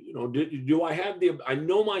started, do I have I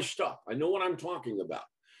know my stuff. I know what I'm talking about.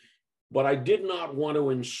 But I did not want to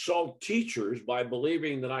insult teachers by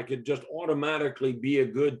believing that I could just automatically be a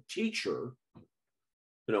good teacher.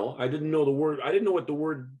 I didn't know what the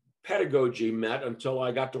word pedagogy meant until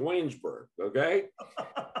I got to Waynesburg. Okay.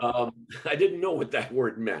 I didn't know what that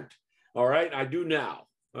word meant. All right. I do now.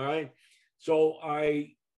 All right. So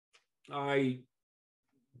I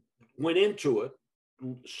went into it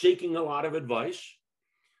seeking a lot of advice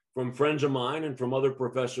from friends of mine and from other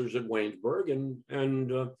professors at Waynesburg.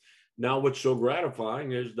 And now what's so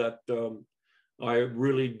gratifying is that I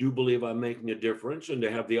really do believe I'm making a difference, and to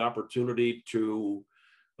have the opportunity to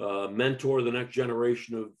mentor the next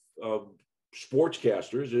generation of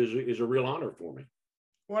sportscasters is a real honor for me.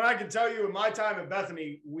 Well, I can tell you in my time at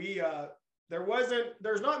Bethany,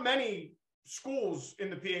 there's not many schools in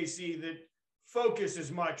the PAC that focus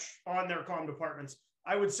as much on their comm departments.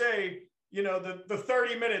 I would say, the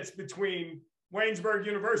 30 minutes between Waynesburg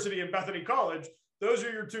University and Bethany College, those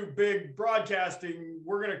are your 2 big broadcasting.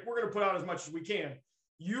 We're gonna put out as much as we can.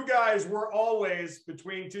 You guys were always,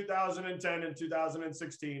 between 2010 and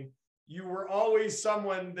 2016, you were always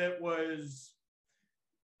someone that was,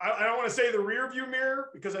 I don't want to say the rear view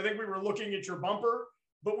mirror, because I think we were looking at your bumper,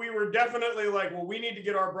 but we were definitely like, well, we need to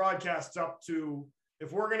get our broadcasts up to,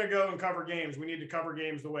 if we're going to go and cover games, we need to cover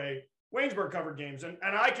games the way Waynesburg covered games. And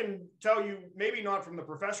I can tell you, maybe not from the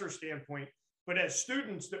professor standpoint, but as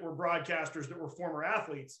students that were broadcasters that were former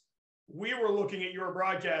athletes, we were looking at your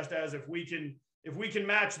broadcast as if we can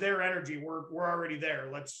match their energy, we're already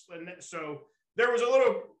there. So there was a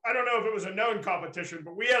little, I don't know if it was a known competition,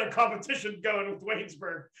 but we had a competition going with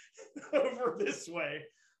Waynesburg over this way.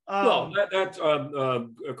 Well,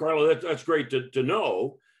 Carlo, that's great to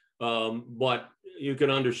know, but you can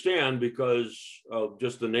understand because of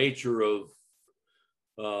just the nature of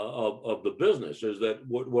the business is that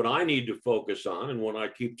what I need to focus on, and what I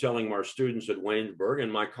keep telling our students at Waynesburg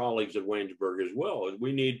and my colleagues at Waynesburg as well, is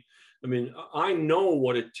we need. I mean, I know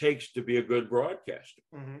what it takes to be a good broadcaster.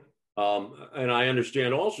 And I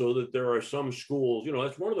understand also that there are some schools, you know,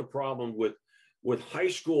 that's one of the problems with high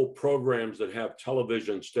school programs that have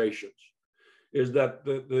television stations, is that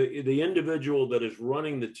the individual that is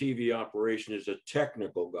running the TV operation is a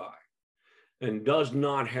technical guy and does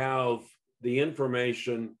not have the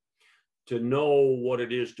information to know what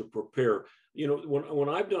it is to prepare. You know, when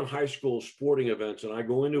I've done high school sporting events and I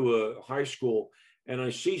go into a high school and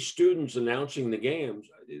I see students announcing the games,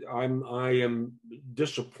 I am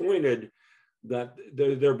disappointed that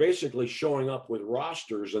they're basically showing up with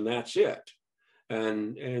rosters and that's it.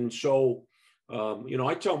 And so, you know,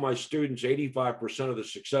 I tell my students 85% of the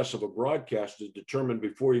success of a broadcast is determined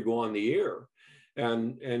before you go on the air.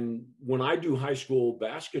 And when I do high school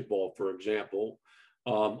basketball, for example,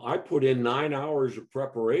 I put in 9 hours of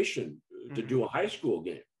preparation to do a high school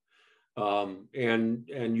game.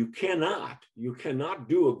 And you cannot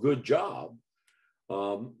do a good job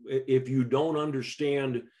if you don't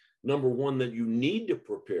understand, number one, that you need to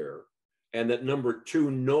prepare, and that number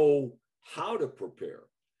two, know how to prepare.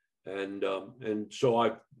 And so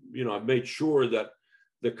I've made sure that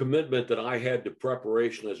the commitment that I had to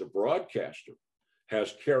preparation as a broadcaster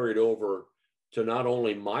has carried over to not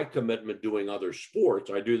only my commitment doing other sports.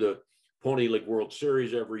 I do the Pony League World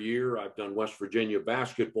Series every year. I've done West Virginia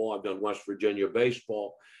basketball. I've done West Virginia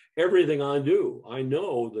baseball. Everything I do, I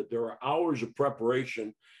know that there are hours of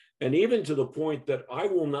preparation, and even to the point that I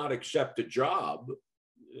will not accept a job,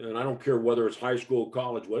 and I don't care whether it's high school,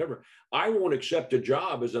 college, whatever. I won't accept a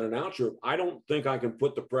job as an announcer if I don't think I can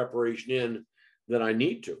put the preparation in that I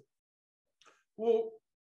need to. Well,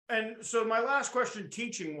 and so my last question,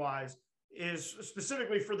 teaching wise, is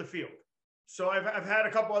specifically for the field. So I've had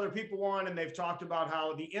a couple other people on, and they've talked about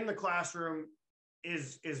how in the classroom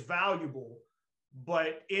is valuable,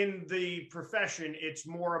 but in the profession, it's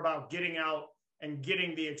more about getting out and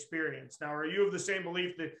getting the experience. Now, are you of the same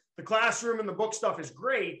belief that the classroom and the book stuff is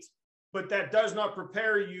great, but that does not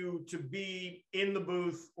prepare you to be in the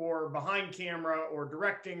booth or behind camera or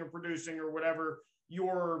directing or producing or whatever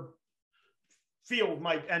your field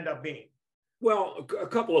might end up being? Well, a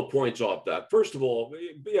couple of points off that. First of all,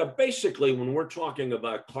 yeah, basically, when we're talking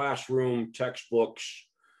about classroom textbooks,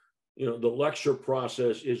 you know, the lecture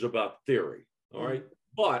process is about theory, all right?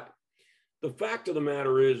 But the fact of the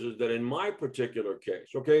matter is that in my particular case,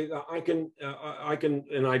 okay, I can,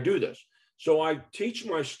 and I do this. So I teach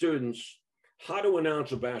my students how to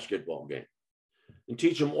announce a basketball game and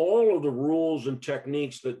teach them all of the rules and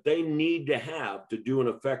techniques that they need to have to do an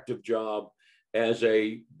effective job as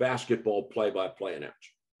a basketball play-by-play announcer.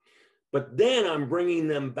 But then I'm bringing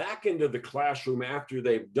them back into the classroom after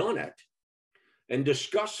they've done it and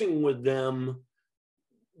discussing with them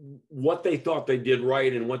what they thought they did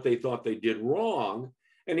right and what they thought they did wrong.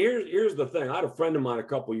 And here's the thing. I had a friend of mine a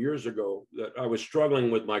couple of years ago that I was struggling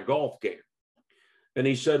with my golf game. And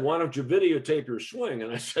he said, "Why don't you videotape your swing?"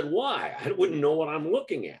 And I said, "Why? I wouldn't know what I'm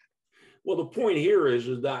looking at." Well, the point here is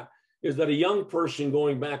that a young person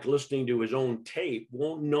going back listening to his own tape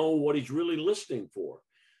won't know what he's really listening for.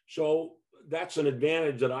 So that's an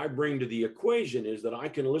advantage that I bring to the equation, is that I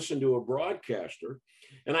can listen to a broadcaster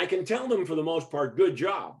and I can tell them, for the most part, good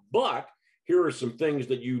job. But here are some things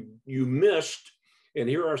that you missed, and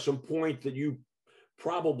here are some points that you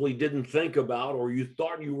probably didn't think about or you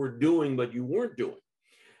thought you were doing, but you weren't doing.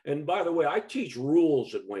 And by the way, I teach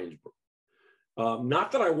rules at Waynesburg.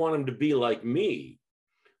 Not that I want them to be like me,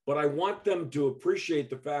 but I want them to appreciate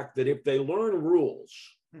the fact that if they learn rules,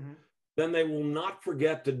 then they will not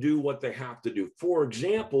forget to do what they have to do. For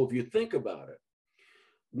example, if you think about it,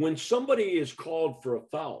 when somebody is called for a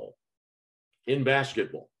foul in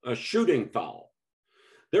basketball, a shooting foul,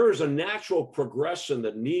 there is a natural progression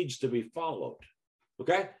that needs to be followed.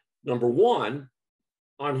 Okay. Number one,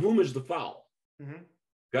 on whom is the foul?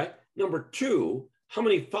 Okay. Number two, how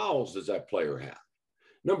many fouls does that player have?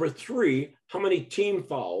 Number three, how many team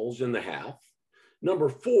fouls in the half? Number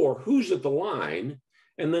four, who's at the line?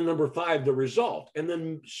 And then number five, the result. And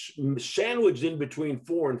then sandwiched in between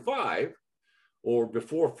 4 and 5, or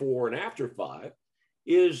before 4 and after 5,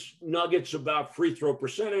 is nuggets about free throw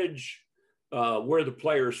percentage, where the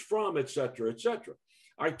player's from, et cetera, et cetera.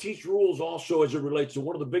 I teach rules also as it relates to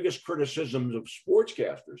one of the biggest criticisms of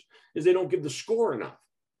sportscasters is they don't give the score enough.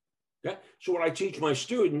 Okay? So what I teach my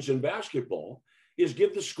students in basketball is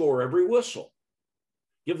give the score every whistle.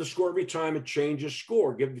 Give the score every time it changes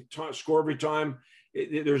score. Give the score every time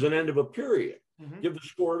there's an end of a period. Mm-hmm. Give the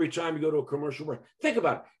score every time you go to a commercial break. Think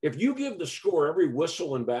about it. If you give the score every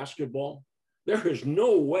whistle in basketball, there is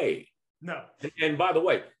no way. No. And by the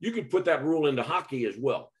way, you could put that rule into hockey as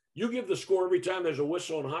well. You give the score every time there's a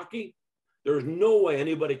whistle in hockey, there's no way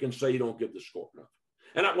anybody can say you don't give the score enough.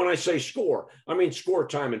 And when I say score, I mean score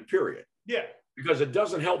time and period. Yeah. Because it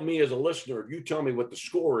doesn't help me as a listener if you tell me what the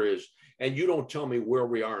score is and you don't tell me where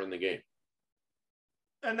we are in the game.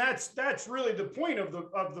 And that's really the point of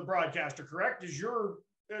the broadcaster, correct? Is you're,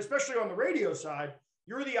 especially on the radio side,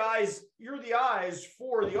 you're the eyes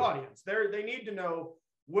for the audience. They need to know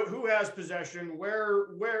who has possession, where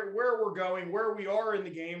we're going, where we are in the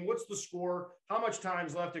game, what's the score, how much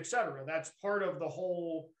time's left, etc. That's part of the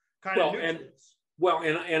whole kind of nutrients.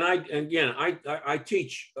 I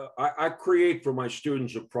teach, I create for my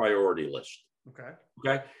students a priority list. Okay.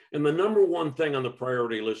 And the number one thing on the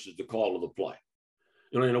priority list is the call of the play.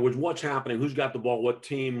 In other words, what's happening, who's got the ball, what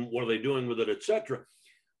team, what are they doing with it, et cetera.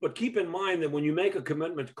 But keep in mind that when you make a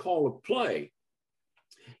commitment to call a play,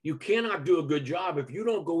 you cannot do a good job if you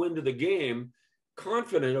don't go into the game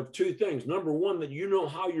confident of two things. Number one, that you know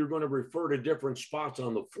how you're going to refer to different spots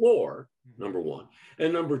on the floor, number one.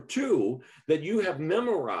 And number two, that you have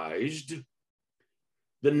memorized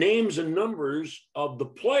the names and numbers of the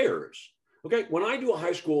players. Okay, when I do a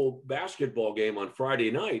high school basketball game on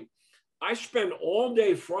Friday night, I spend all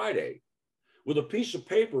day Friday with a piece of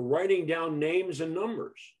paper writing down names and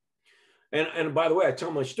numbers. And by the way, I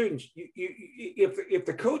tell my students, if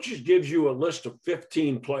the coaches gives you a list of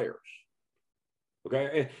 15 players,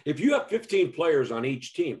 okay, if you have 15 players on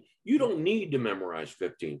each team, you don't need to memorize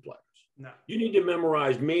 15 players. No. You need to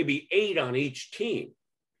memorize maybe 8 on each team.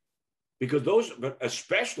 Because those,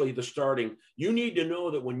 especially the starting, you need to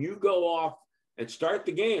know that when you go off and start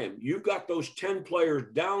the game, you've got those 10 players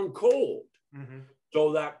down cold. Mm-hmm.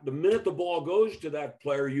 So that the minute the ball goes to that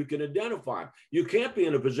player, you can identify him. You can't be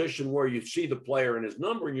in a position where you see the player and his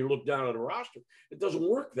number and you look down at the roster. It doesn't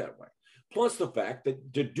work that way. Plus the fact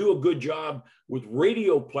that to do a good job with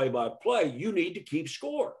radio play-by-play, you need to keep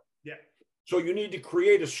score. Yeah. So you need to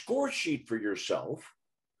create a score sheet for yourself.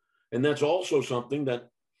 And that's also something that,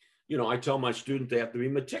 I tell my students they have to be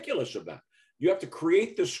meticulous about. You have to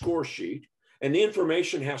create the score sheet. And the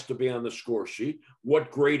information has to be on the score sheet.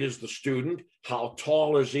 What grade is the student? How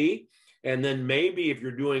tall is he? And then maybe if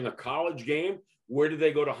you're doing a college game, where do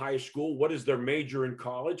they go to high school? What is their major in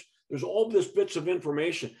college? There's all this bits of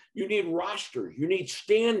information. You need rosters. You need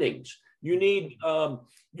standings. You need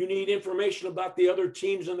information about the other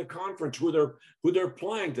teams in the conference, who they're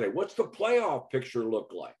playing today. What's the playoff picture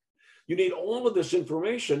look like? You need all of this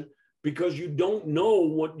information because you don't know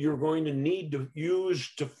what you're going to need to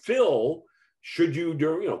use to fill. Should you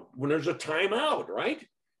do, when there's a timeout, right?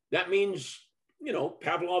 That means,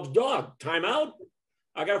 Pavlov's dog, timeout,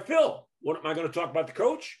 I got to fill. What am I going to talk about the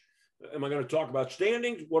coach? Am I going to talk about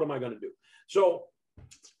standings? What am I going to do? So,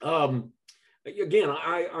 again,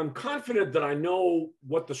 I'm confident that I know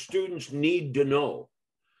what the students need to know.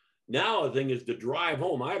 Now, the thing is to drive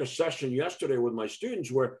home. I had a session yesterday with my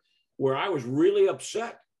students where I was really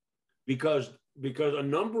upset because a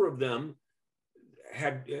number of them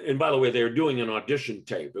had, and by the way, they were doing an audition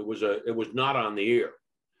tape. It was not on the air,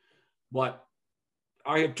 but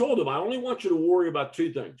I had told them, I only want you to worry about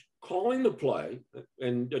 2 things: calling the play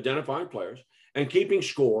and identifying players, and keeping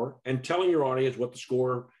score and telling your audience what the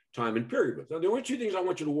score, time, and period was. Now, the only 2 things I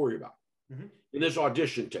want you to worry about in this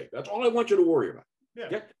audition tape. That's all I want you to worry about. Yeah.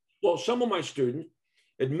 Okay? Well, some of my students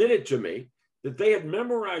admitted to me that they had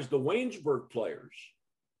memorized the Waynesburg players,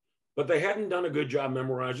 but they hadn't done a good job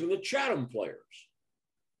memorizing the Chatham players.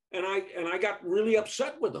 And I got really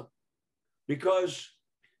upset with them because,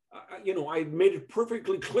 I made it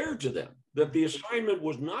perfectly clear to them that the assignment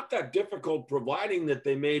was not that difficult, providing that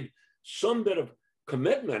they made some bit of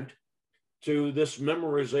commitment to this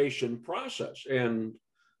memorization process. And,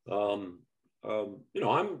 I'm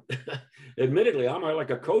admittedly, I'm like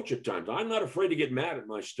a coach at times. I'm not afraid to get mad at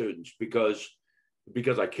my students because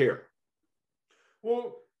I care.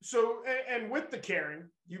 Well, so, and with the caring,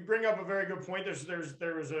 you bring up a very good point.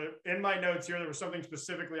 There was in my notes here, there was something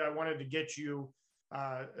specifically I wanted to get you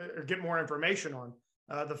or get more information on.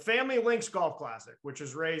 The Family Links Golf Classic, which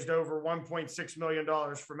has raised over $1.6 million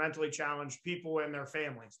for mentally challenged people and their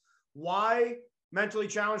families. Why mentally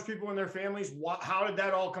challenged people and their families? How did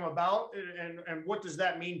that all come about? And what does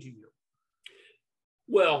that mean to you?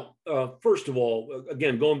 Well, first of all,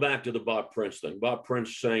 again, going back to the Bob Prince thing, Bob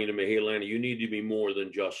Prince saying to me, "Hey, Lanny, you need to be more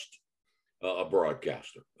than just a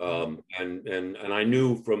broadcaster." And I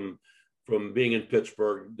knew from being in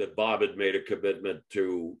Pittsburgh that Bob had made a commitment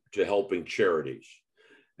to helping charities,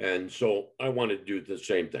 and so I wanted to do the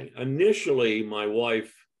same thing. Initially, my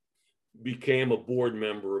wife became a board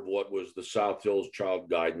member of what was the South Hills Child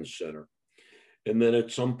Guidance Center, and then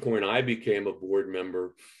at some point, I became a board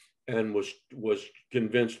member and was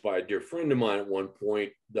convinced by a dear friend of mine at one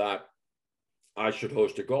point that I should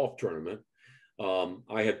host a golf tournament.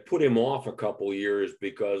 I had put him off a couple of years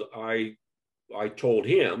because I told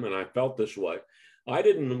him, and I felt this way, I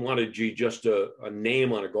didn't want to be just a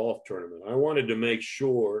name on a golf tournament. I wanted to make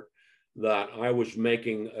sure that I was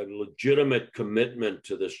making a legitimate commitment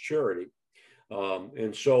to this charity.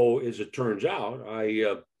 And so as it turns out,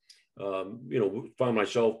 I found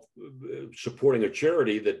myself supporting a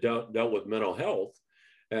charity that dealt with mental health,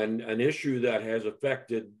 and an issue that has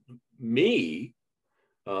affected me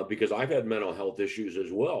because I've had mental health issues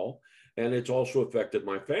as well, and it's also affected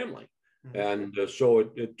my family. And so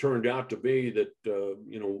it turned out to be that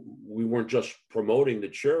we weren't just promoting the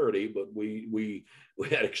charity, but we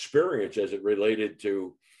had experience as it related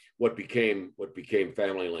to what became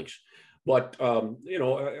Family Links. But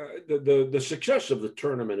the success of the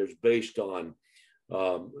tournament is based on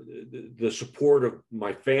the support of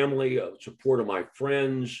my family, support of my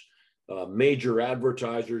friends, major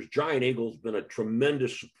advertisers. Giant Eagle's been a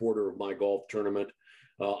tremendous supporter of my golf tournament.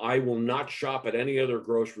 I will not shop at any other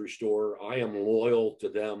grocery store. I am loyal to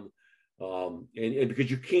them, and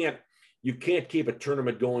because you can't keep a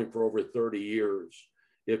tournament going for over 30 years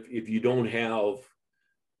if you don't have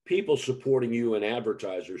people supporting you and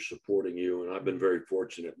advertisers supporting you. And I've been very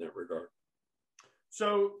fortunate in that regard.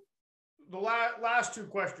 So the last two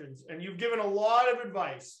questions, and you've given a lot of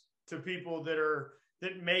advice to people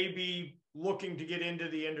that may be looking to get into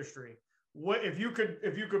the industry. What if you could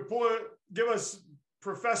give us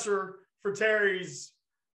Professor Frattare's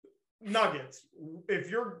nuggets? If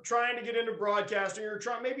you're trying to get into broadcasting, or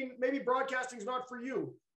maybe broadcasting's not for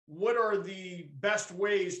you, what are the best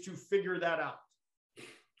ways to figure that out?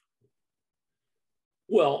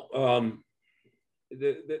 Well,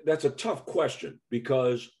 that's a tough question,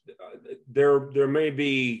 because there may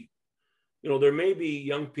be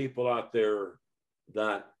young people out there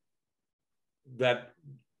that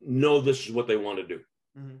know this is what they want to do.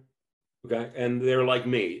 Mm-hmm. Okay. And they're like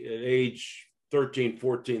me at age 13,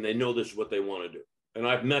 14, they know this is what they want to do. And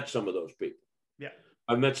I've met some of those people. Yeah.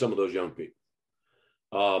 I've met some of those young people.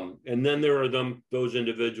 And then there are those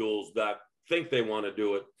individuals that think they want to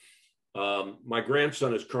do it. My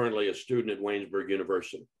grandson is currently a student at Waynesburg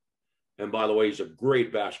University. And by the way, he's a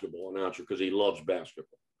great basketball announcer because he loves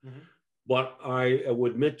basketball. Mm-hmm. But I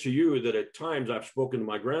will admit to you that at times I've spoken to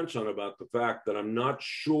my grandson about the fact that I'm not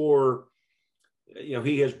sure,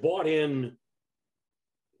 he has bought in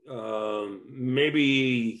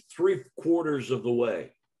maybe 3/4 of the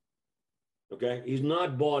way. Okay. He's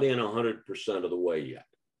not bought in 100% of the way yet.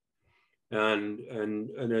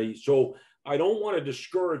 And so I don't want to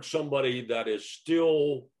discourage somebody that is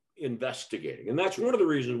still investigating. And that's one of the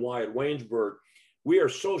reasons why at Waynesburg, we are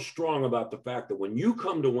so strong about the fact that when you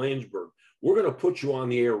come to Waynesburg, we're going to put you on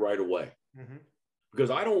the air right away. Mm-hmm. Because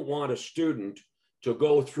I don't want a student to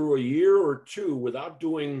go through a year or two without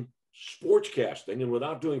doing sportscasting and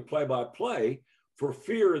without doing play-by-play for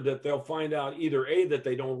fear that they'll find out either A, that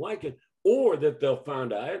they don't like it, or that they'll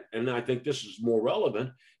find out, and I think this is more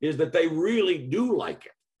relevant, is that they really do like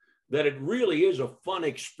it, that it really is a fun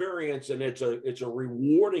experience and it's a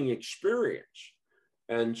rewarding experience.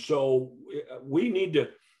 And so we need to,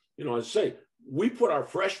 as I say, we put our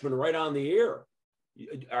freshmen right on the air.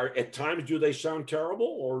 At times, do they sound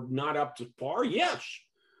terrible or not up to par? Yes.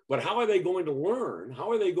 But how are they going to learn?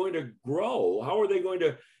 How are they going to grow? How are they going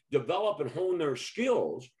to develop and hone their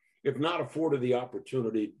skills if not afforded the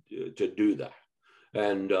opportunity to do that?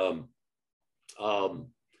 And, and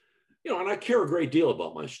I care a great deal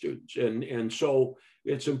about my students. And so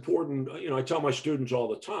it's important, I tell my students all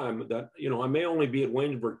the time that, I may only be at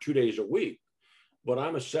Waynesburg 2 days a week, but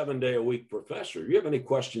I'm a 7-day-a-week professor. If you have any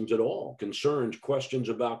questions at all, concerns, questions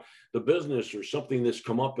about the business or something that's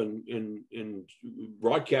come up in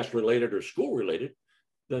broadcast related or school related,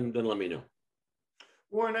 then let me know.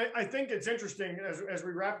 Well, and I think it's interesting as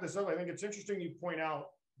we wrap this up, I think it's interesting you point out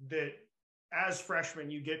that as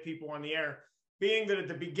freshmen, you get people on the air, being that at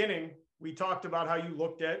the beginning, we talked about how you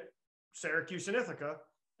looked at Syracuse and Ithaca,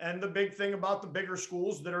 and the big thing about the bigger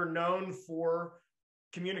schools that are known for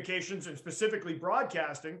communications and specifically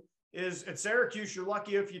broadcasting, is at Syracuse, you're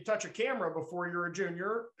lucky if you touch a camera before you're a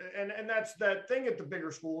junior. And that's that thing at the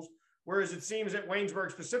bigger schools. Whereas it seems at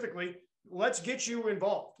Waynesburg specifically, let's get you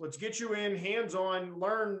involved. Let's get you in hands-on,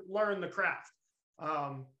 learn the craft.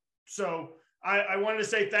 So I wanted to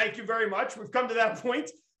say thank you very much. We've come to that point.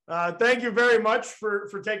 Thank you very much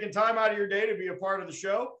for taking time out of your day to be a part of the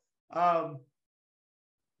show.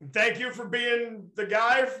 Thank you for being the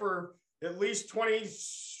guy for at least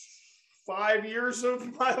 25 years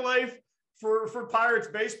of my life for Pirates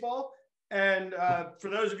baseball. And for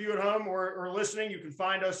those of you at home or listening, you can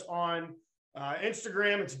find us on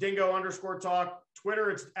Instagram. It's dingo_talk.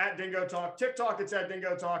 Twitter, it's @dingo talk. TikTok, it's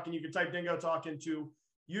 @dingo talk. And you can type dingo talk into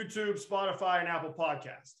YouTube, Spotify, and Apple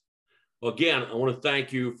Podcasts. Again, I want to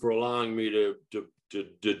thank you for allowing me to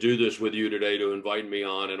do this with you today, to invite me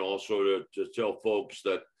on, and also to tell folks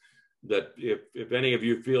that if any of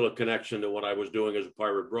you feel a connection to what I was doing as a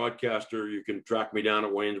Pirate broadcaster, you can track me down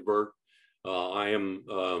at Waynesburg. I am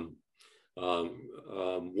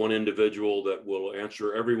one individual that will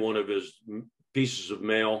answer every one of his pieces of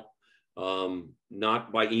mail,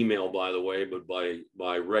 not by email, by the way, but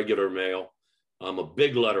by regular mail. I'm a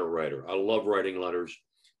big letter writer. I love writing letters.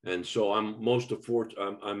 And so I'm most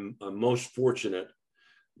fortunate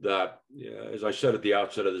that, as I said at the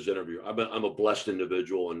outset of this interview, I'm a blessed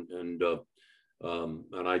individual, and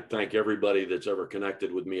I thank everybody that's ever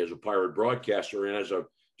connected with me as a Pirate broadcaster and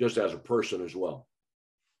just as a person as well.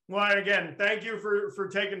 Well, again, thank you for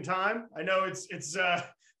taking time. I know it's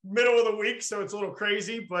middle of the week, so it's a little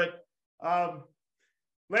crazy, but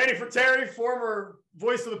Lanny Frattare, former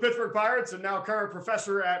voice of the Pittsburgh Pirates and now current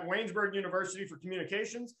professor at Waynesburg University for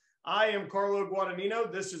Communications. I am Carlo Guadagnino.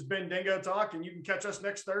 This has been Dingo Talk, and you can catch us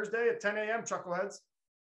next Thursday at 10 a.m. Chuckleheads.